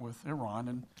 sharing that with Iran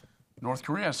and North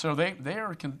Korea. So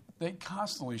they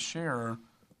constantly share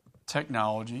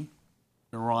technology,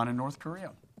 Iran and North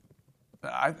Korea.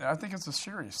 I think it's a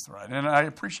serious threat, and I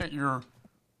appreciate your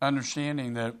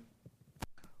understanding that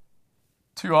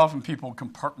too often people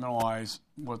compartmentalize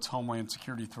what's Homeland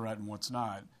Security threat and what's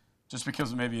not. Just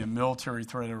because it may be a military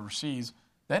threat overseas,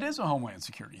 that is a Homeland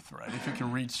Security threat if it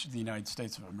can reach the United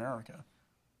States of America.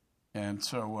 And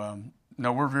so,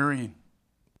 no, we're very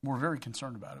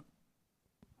concerned about it.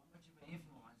 How much of an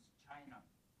influence China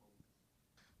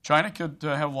holds? China could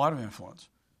have a lot of influence.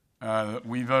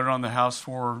 We voted on the House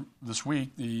floor this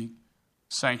week the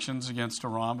sanctions against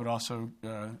Iran, but also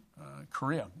North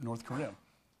Korea.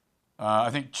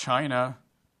 I think China,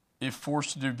 if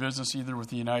forced to do business either with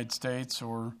the United States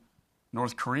or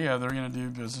North Korea, they're going to do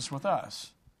business with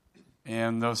us.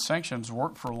 And those sanctions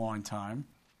worked for a long time.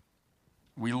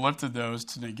 We lifted those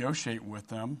to negotiate with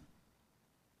them.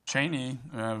 Cheney,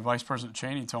 Vice President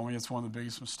Cheney, told me it's one of the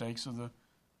biggest mistakes of the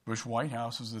Bush White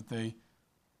House is that they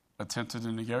attempted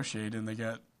to negotiate and they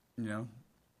got,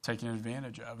 taken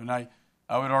advantage of. And I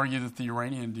would argue that the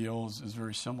Iranian deal is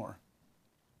very similar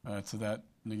to that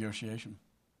negotiation.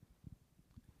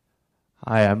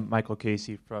 Hi, I'm Michael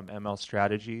Casey from ML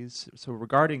Strategies. So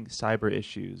regarding cyber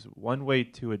issues, one way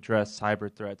to address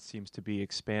cyber threats seems to be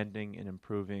expanding and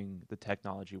improving the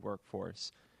technology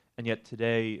workforce. And yet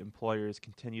today, employers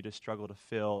continue to struggle to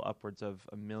fill upwards of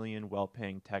 1 million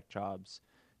well-paying tech jobs.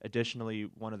 Additionally,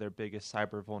 one of their biggest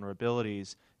cyber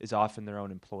vulnerabilities is often their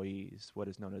own employees, what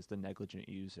is known as the negligent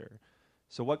user.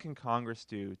 So what can Congress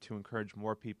do to encourage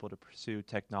more people to pursue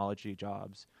technology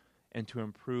jobs and to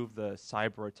improve the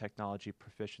cyber or technology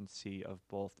proficiency of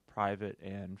both private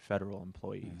and federal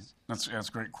employees? That's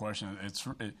a great question.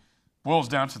 It boils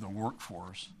down to the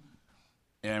workforce.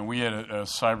 And we had a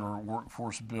cyber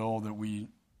workforce bill that we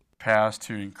passed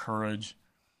to encourage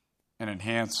and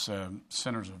enhance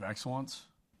centers of excellence,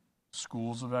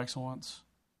 schools of excellence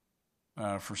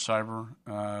for cyber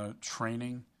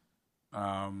training.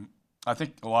 I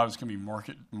think a lot of it's going to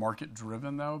be market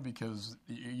driven, though, because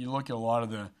you look at a lot of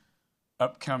the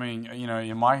upcoming,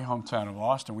 in my hometown of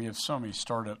Austin, we have so many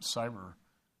startup cyber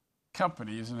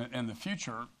companies, and the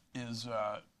future is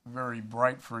very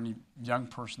bright for any young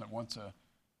person that wants a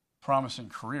promising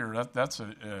career. That's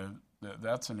an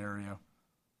area.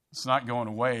 It's not going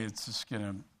away. It's just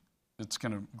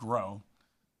gonna grow.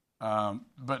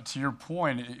 But to your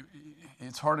point,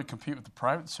 it's hard to compete with the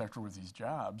private sector with these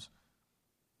jobs.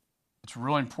 It's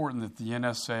really important that the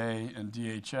NSA and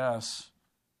DHS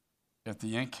at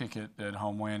the NCCIC at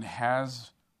Homeland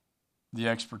has the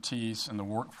expertise and the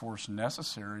workforce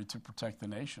necessary to protect the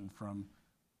nation from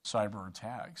cyber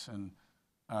attacks. And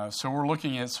so we're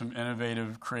looking at some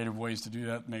innovative, creative ways to do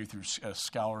that, maybe through a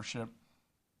scholarship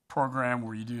program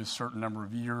where you do a certain number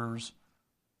of years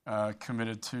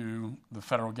committed to the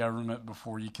federal government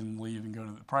before you can leave and go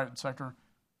to the private sector.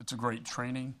 It's a great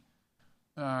training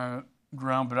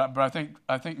ground, but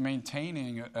I think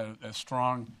maintaining a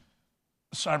strong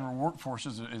cyber workforce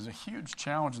is a huge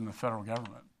challenge in the federal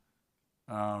government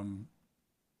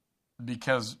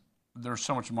because there's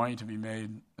so much money to be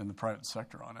made in the private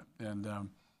sector on it, and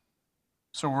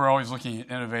so we're always looking at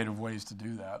innovative ways to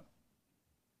do that.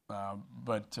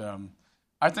 But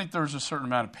I think there's a certain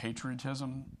amount of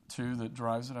patriotism too that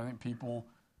drives it. I think people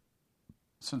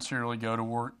sincerely go to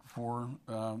work for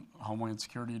Homeland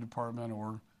Security Department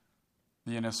or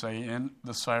the NSA in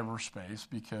the cyberspace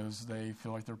because they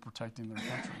feel like they're protecting their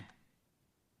country.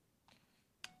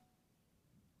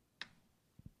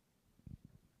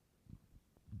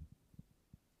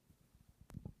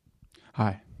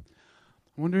 Hi.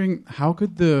 I'm wondering how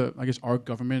could our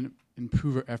government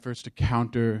improve our efforts to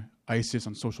counter ISIS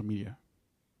on social media?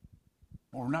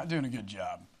 Well, we're not doing a good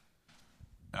job.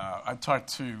 I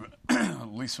talked to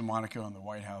Lisa Monaco in the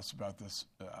White House about this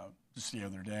just the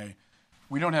other day.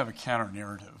 We don't have a counter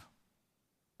narrative.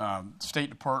 State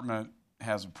Department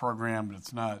has a program, but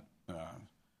it's not.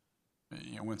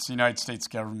 When it's the United States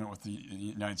government with the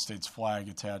United States flag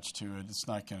attached to it, it's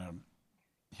not going to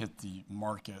hit the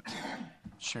market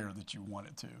share that you want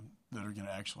it to, that are going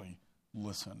to actually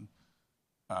listen.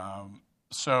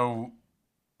 So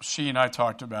she and I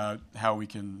talked about how we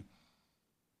can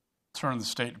turn the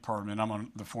State Department, I'm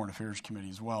on the Foreign Affairs Committee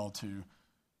as well, to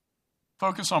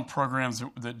focus on programs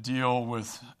that deal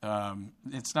with,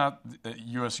 it's not a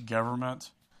U.S.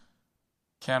 government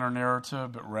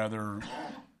counter-narrative, but rather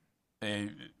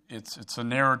it's a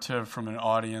narrative from an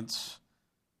audience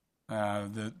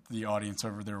that the audience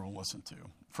over there will listen to,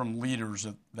 from leaders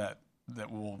that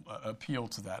will appeal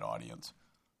to that audience,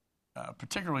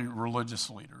 particularly religious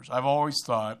leaders. I've always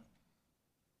thought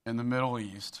in the Middle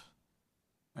East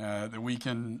that we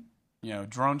can,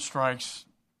 drone strikes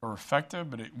are effective,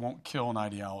 but it won't kill an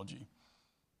ideology.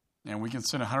 And we can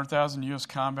send 100,000 U.S.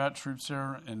 combat troops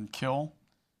there and kill,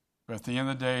 but at the end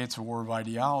of the day, it's a war of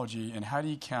ideology. And how do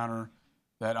you counter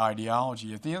that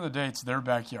ideology? At the end of the day, it's their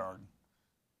backyard.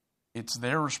 It's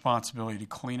their responsibility to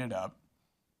clean it up.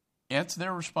 It's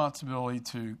their responsibility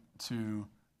to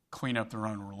clean up their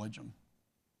own religion,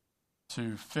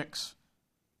 to fix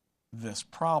this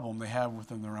problem they have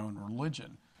within their own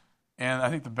religion. And I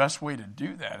think the best way to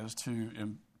do that is to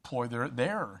employ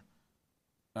their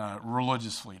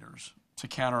religious leaders to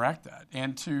counteract that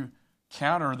and to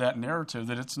counter that narrative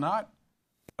that it's not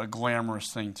a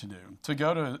glamorous thing to do. To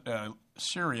go to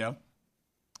Syria,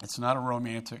 it's not a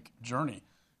romantic journey.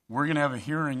 We're going to have a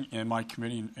hearing in my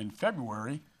committee in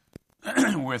February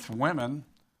with women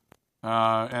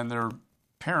and their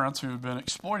parents who have been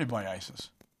exploited by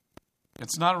ISIS.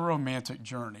 It's not a romantic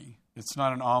journey. It's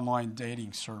not an online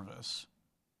dating service.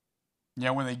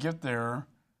 When they get there,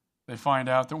 they find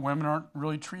out that women aren't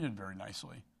really treated very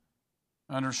nicely.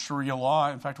 Under Sharia law,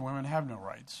 in fact, women have no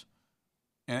rights.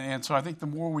 And so I think the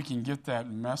more we can get that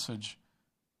message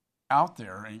out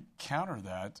there and counter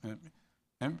that,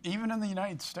 and even in the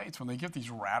United States, when they get these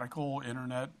radical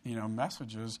internet,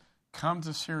 messages, come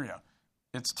to Syria.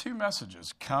 It's two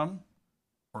messages: come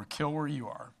or kill where you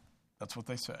are. That's what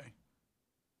they say.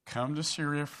 Come to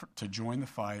Syria to join the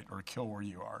fight or kill where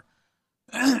you are.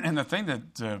 And the thing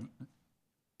that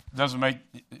doesn't make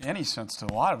any sense to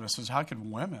a lot of us is how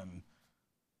could women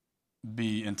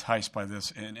be enticed by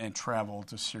this and travel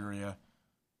to Syria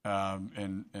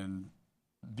and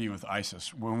be with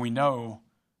ISIS when we know,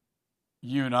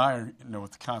 you and I know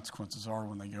what the consequences are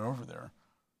when they go over there,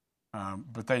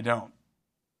 but they don't.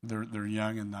 They're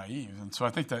young and naive, and so I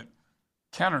think that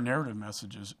counter-narrative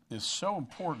message is so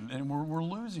important, and we're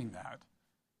losing that.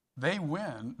 They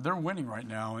win. They're winning right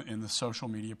now in the social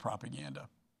media propaganda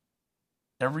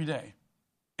every day,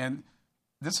 and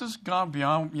this has gone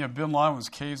beyond. Bin Laden was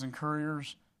caves and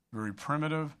couriers, very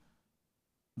primitive.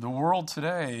 The world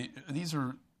today, these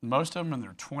are most of them in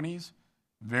their 20s,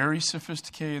 very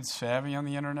sophisticated, savvy on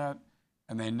the internet,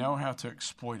 and they know how to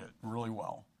exploit it really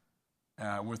well.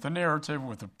 With a narrative,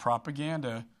 with a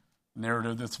propaganda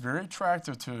narrative that's very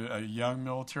attractive to a young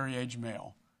military-age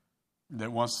male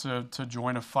that wants to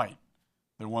join a fight,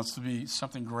 that wants to be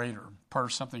something greater, part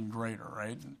of something greater,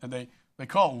 right? And they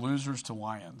call it losers to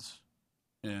lions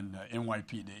in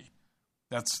NYPD.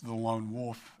 That's the lone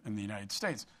wolf in the United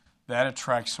States. That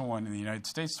attracts someone in the United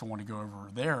States to want to go over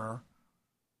there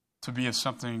to be of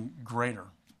something greater,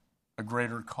 a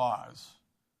greater cause,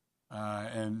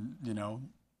 and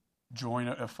join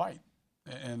a fight.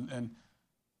 And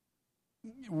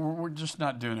we're just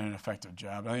not doing an effective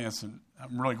job. I think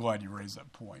I'm really glad you raised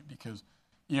that point because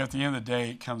at the end of the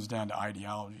day, it comes down to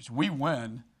ideologies. We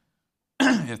win.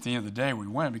 At the end of the day, we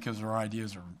win because our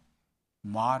ideas are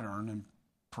modern and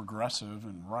progressive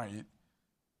and right.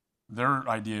 Their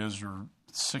ideas are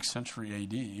 6th century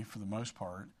AD for the most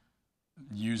part,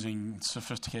 using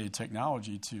sophisticated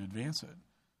technology to advance it.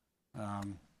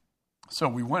 So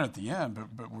we win at the end,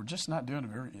 but we're just not doing a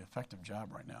very effective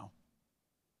job right now.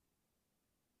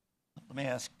 Let me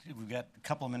ask, we've got a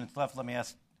couple of minutes left. Let me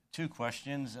ask two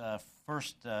questions.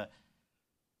 First,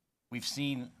 we've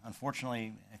seen,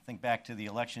 unfortunately, I think back to the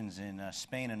elections in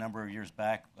Spain a number of years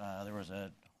back, there was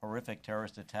a horrific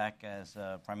terrorist attack as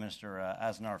Prime Minister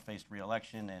Aznar faced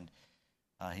re-election, and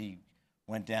he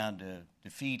went down to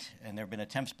defeat, and there have been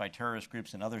attempts by terrorist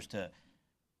groups and others to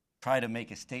try to make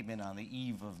a statement on the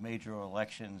eve of major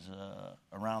elections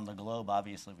around the globe.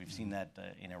 Obviously, we've seen that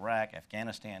in Iraq,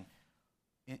 Afghanistan.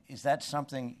 Is that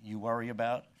something you worry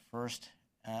about, first?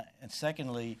 And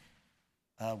secondly,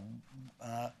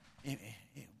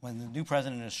 when the new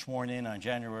president is sworn in on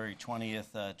January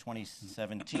 20th,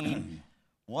 2017,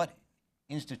 what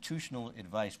institutional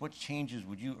advice, what changes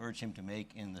would you urge him to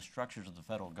make in the structures of the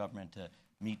federal government to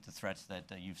meet the threats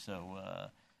that you've so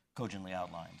cogently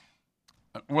outlined?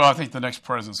 Well, I think the next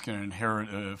president's going to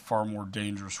inherit a far more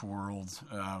dangerous world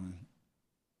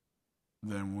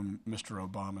than when Mr.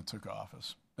 Obama took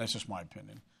office. That's just my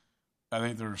opinion. I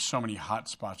think there are so many hot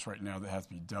spots right now that have to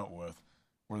be dealt with,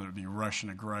 whether it be Russian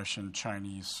aggression,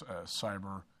 Chinese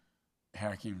cyber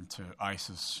hacking to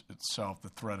ISIS itself, the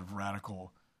threat of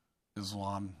radical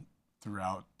Islam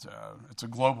throughout. It's a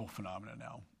global phenomenon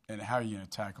now, and how are you going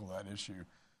to tackle that issue?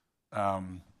 Now,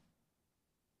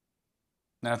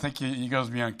 I think he goes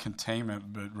beyond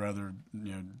containment, but rather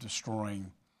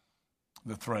destroying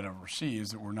the threat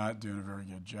overseas that we're not doing a very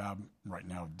good job right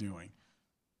now of doing.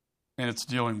 And it's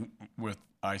dealing with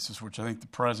ISIS, which I think the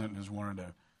president has wanted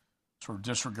to sort of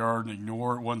disregard and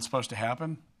ignore. It wasn't supposed to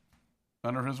happen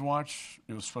under his watch.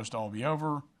 It was supposed to all be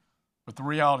over. But the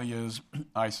reality is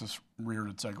ISIS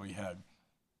reared its ugly head.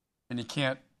 And you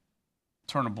can't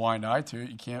turn a blind eye to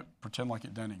it. You can't pretend like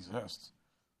it doesn't exist.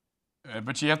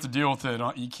 But you have to deal with it.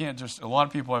 You can't just, a lot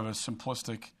of people have a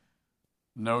simplistic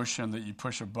notion that you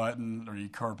push a button or you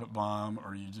carpet bomb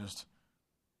or you just,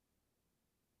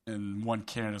 in one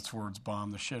candidate's words,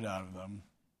 bomb the shit out of them.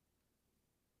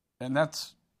 And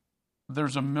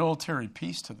there's a military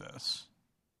piece to this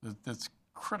that's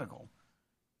critical.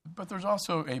 But there's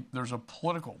also a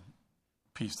political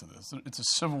piece to this. It's a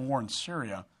civil war in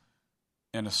Syria,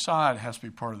 and Assad has to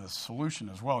be part of the solution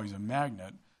as well. He's a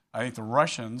magnet. I think the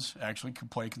Russians actually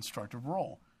could play a constructive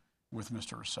role with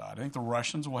Mr. Assad. I think the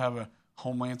Russians will have a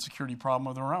homeland security problem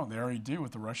of their own. They already do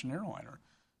with the Russian airliner.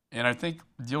 And I think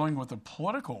dealing with the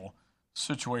political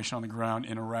situation on the ground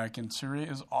in Iraq and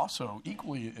Syria is also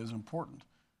equally as important.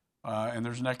 And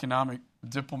there's an economic,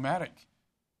 diplomatic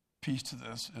piece to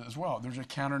this as well. There's a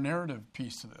counter-narrative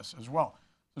piece to this as well.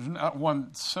 There's not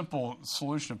one simple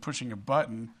solution of pushing a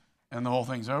button and the whole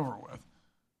thing's over with.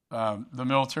 The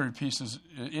military piece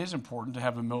is important to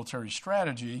have a military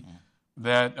strategy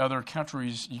that other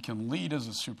countries, you can lead as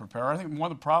a superpower. I think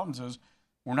one of the problems is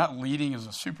we're not leading as a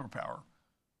superpower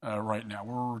right now.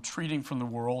 We're retreating from the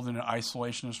world in an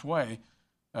isolationist way.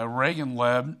 Reagan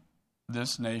led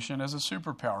this nation as a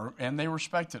superpower, and they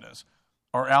respected us.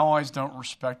 Our allies don't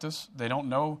respect us. They don't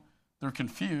know. They're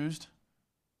confused.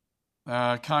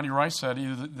 Connie Rice said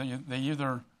they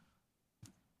either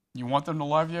you want them to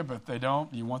love you, but they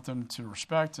don't. You want them to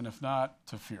respect, and if not,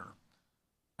 to fear.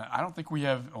 I don't think we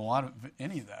have a lot of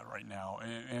any of that right now,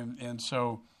 and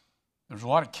so there's a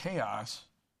lot of chaos.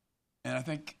 And I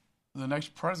think the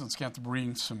next president's going to have to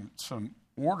bring some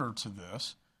order to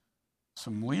this,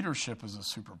 some leadership as a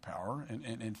superpower,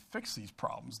 and fix these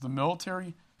problems. The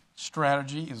military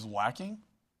strategy is lacking.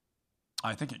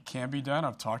 I think it can be done.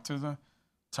 I've talked to the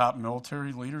top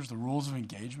military leaders. The rules of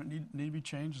engagement need to be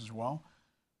changed as well.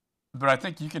 But I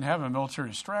think you can have a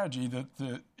military strategy that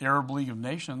the Arab League of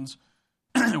Nations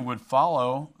would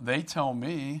follow. They tell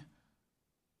me,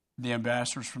 the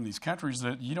ambassadors from these countries,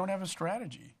 that you don't have a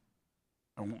strategy.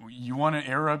 You want an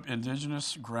Arab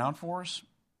indigenous ground force?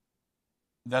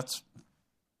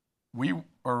 We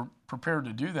are prepared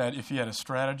to do that if you had a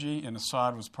strategy and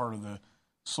Assad was part of the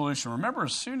solution. Remember,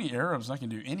 Sunni Arabs not going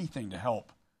to do anything to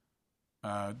help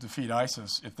defeat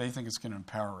ISIS if they think it's going to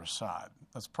empower Assad.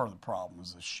 That's part of the problem,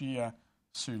 is the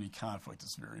Shia-Sunni conflict.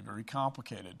 It's very, very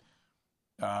complicated.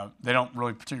 They don't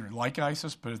really particularly like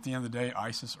ISIS, but at the end of the day,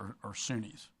 ISIS are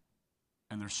Sunnis.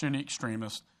 And they're Sunni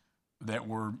extremists that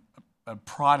were a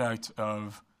product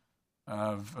of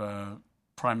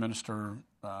Prime Minister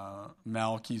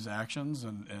Maliki's actions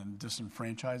and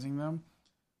disenfranchising them,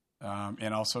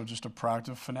 and also just a product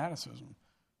of fanaticism.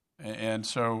 And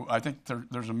so I think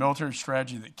there's a military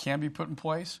strategy that can be put in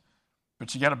place,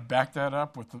 but you got to back that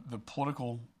up with the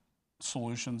political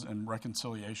solutions and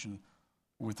reconciliation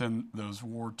within those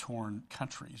war-torn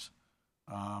countries,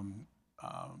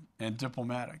 and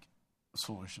diplomatic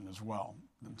solution as well.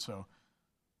 And so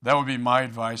that would be my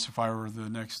advice if I were the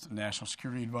next national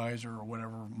security advisor or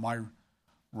whatever my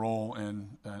role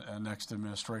in a next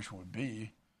administration would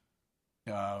be.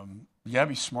 You got to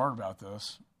be smart about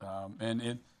this,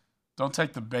 and don't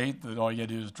take the bait that all you got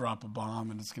to do is drop a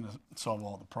bomb and it's going to solve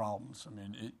all the problems. I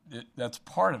mean, that's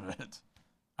part of it,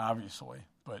 obviously,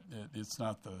 but it's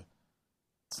not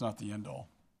the end all.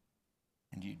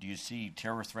 And do you see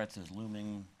terror threats as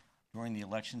looming during the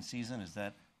election season? Is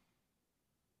that?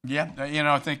 Yeah,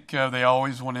 I think they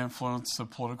always want to influence the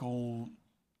political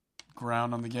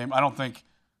ground on the game. I don't think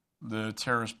the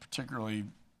terrorists particularly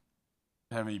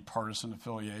have any partisan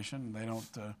affiliation. They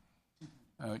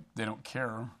don't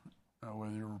care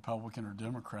whether you're Republican or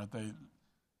Democrat.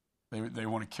 They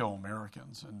want to kill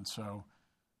Americans, and so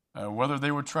whether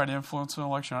they would try to influence an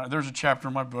election. There's a chapter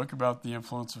in my book about the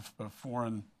influence of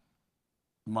foreign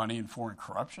money and foreign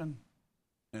corruption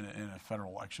in a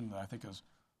federal election that I think is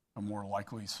a more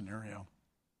likely scenario.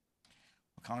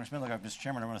 Well, Congressman, Mr.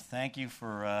 Chairman, I want to thank you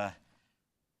for.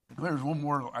 There's one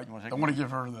more. I want to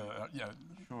give her the. Yeah.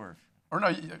 Sure. Or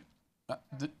no.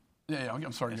 Yeah.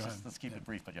 I'm sorry. Go ahead. Let's keep it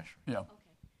brief, but yes. Yeah.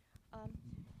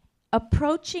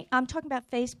 Okay. I'm talking about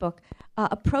Facebook.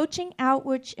 Approaching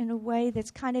outreach in a way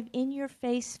that's kind of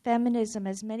in-your-face feminism,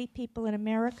 as many people in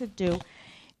America do,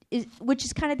 which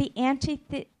is kind of the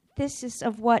antithesis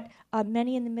of what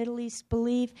many in the Middle East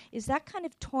believe. Is that kind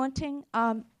of taunting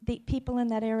the people in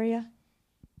that area?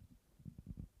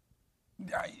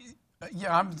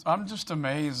 Yeah, I'm just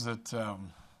amazed that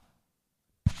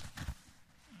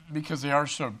because they are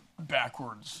so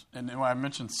backwards. And when I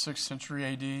mentioned 6th century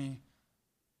AD,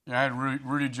 I had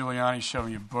Rudy Giuliani show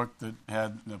me a book that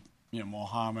had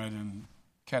Muhammad and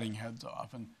cutting heads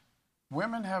off. And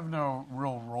women have no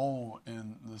real role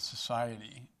in the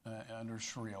society under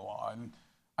Sharia law. And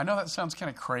I know that sounds kind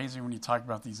of crazy when you talk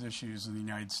about these issues in the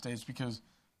United States because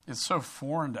it's so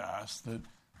foreign to us that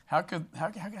how could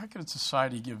a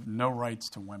society give no rights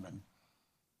to women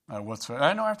whatsoever?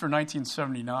 I know after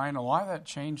 1979, a lot of that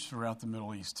changed throughout the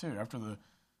Middle East too. After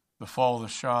the fall of the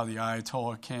Shah, the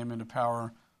Ayatollah came into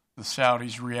power. The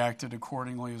Saudis reacted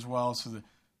accordingly as well. So the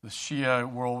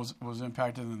Shia world was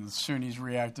impacted, and the Sunnis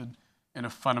reacted in a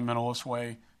fundamentalist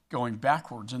way, going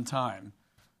backwards in time.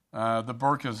 The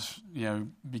burqas,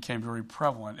 became very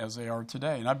prevalent as they are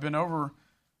today. And I've been over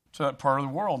to that part of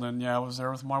the world, and I was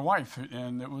there with my wife,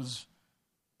 and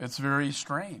it's very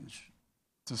strange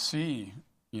to see,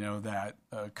 that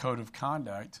code of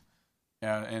conduct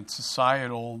and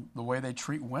societal, the way they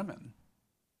treat women.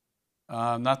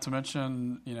 Not to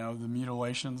mention, the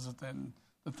mutilations and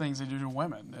the things they do to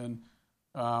women,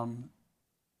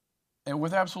 and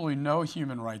with absolutely no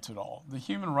human rights at all. The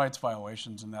human rights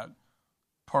violations in that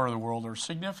part of the world are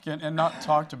significant and not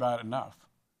talked about enough.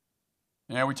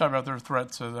 We talk about their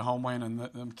threat to the homeland and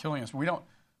them killing us. We don't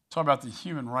talk about the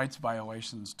human rights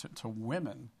violations to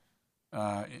women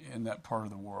in that part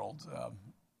of the world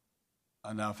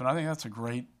enough. And I think that's a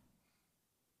great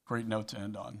note to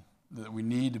end on. that we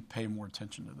need to pay more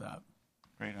attention to that.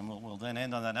 Great, and we'll then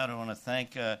end on that note. I want to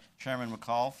thank Chairman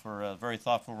McCall for very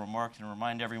thoughtful remarks and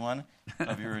remind everyone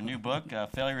of your new book,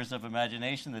 Failures of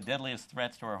Imagination, The Deadliest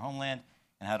Threats to Our Homeland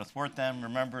and How to Thwart Them.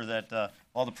 Remember that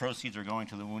all the proceeds are going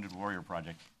to the Wounded Warrior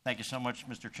Project. Thank you so much,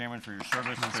 Mr. Chairman, for your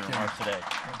service to your remarks today.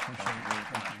 I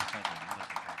appreciate it.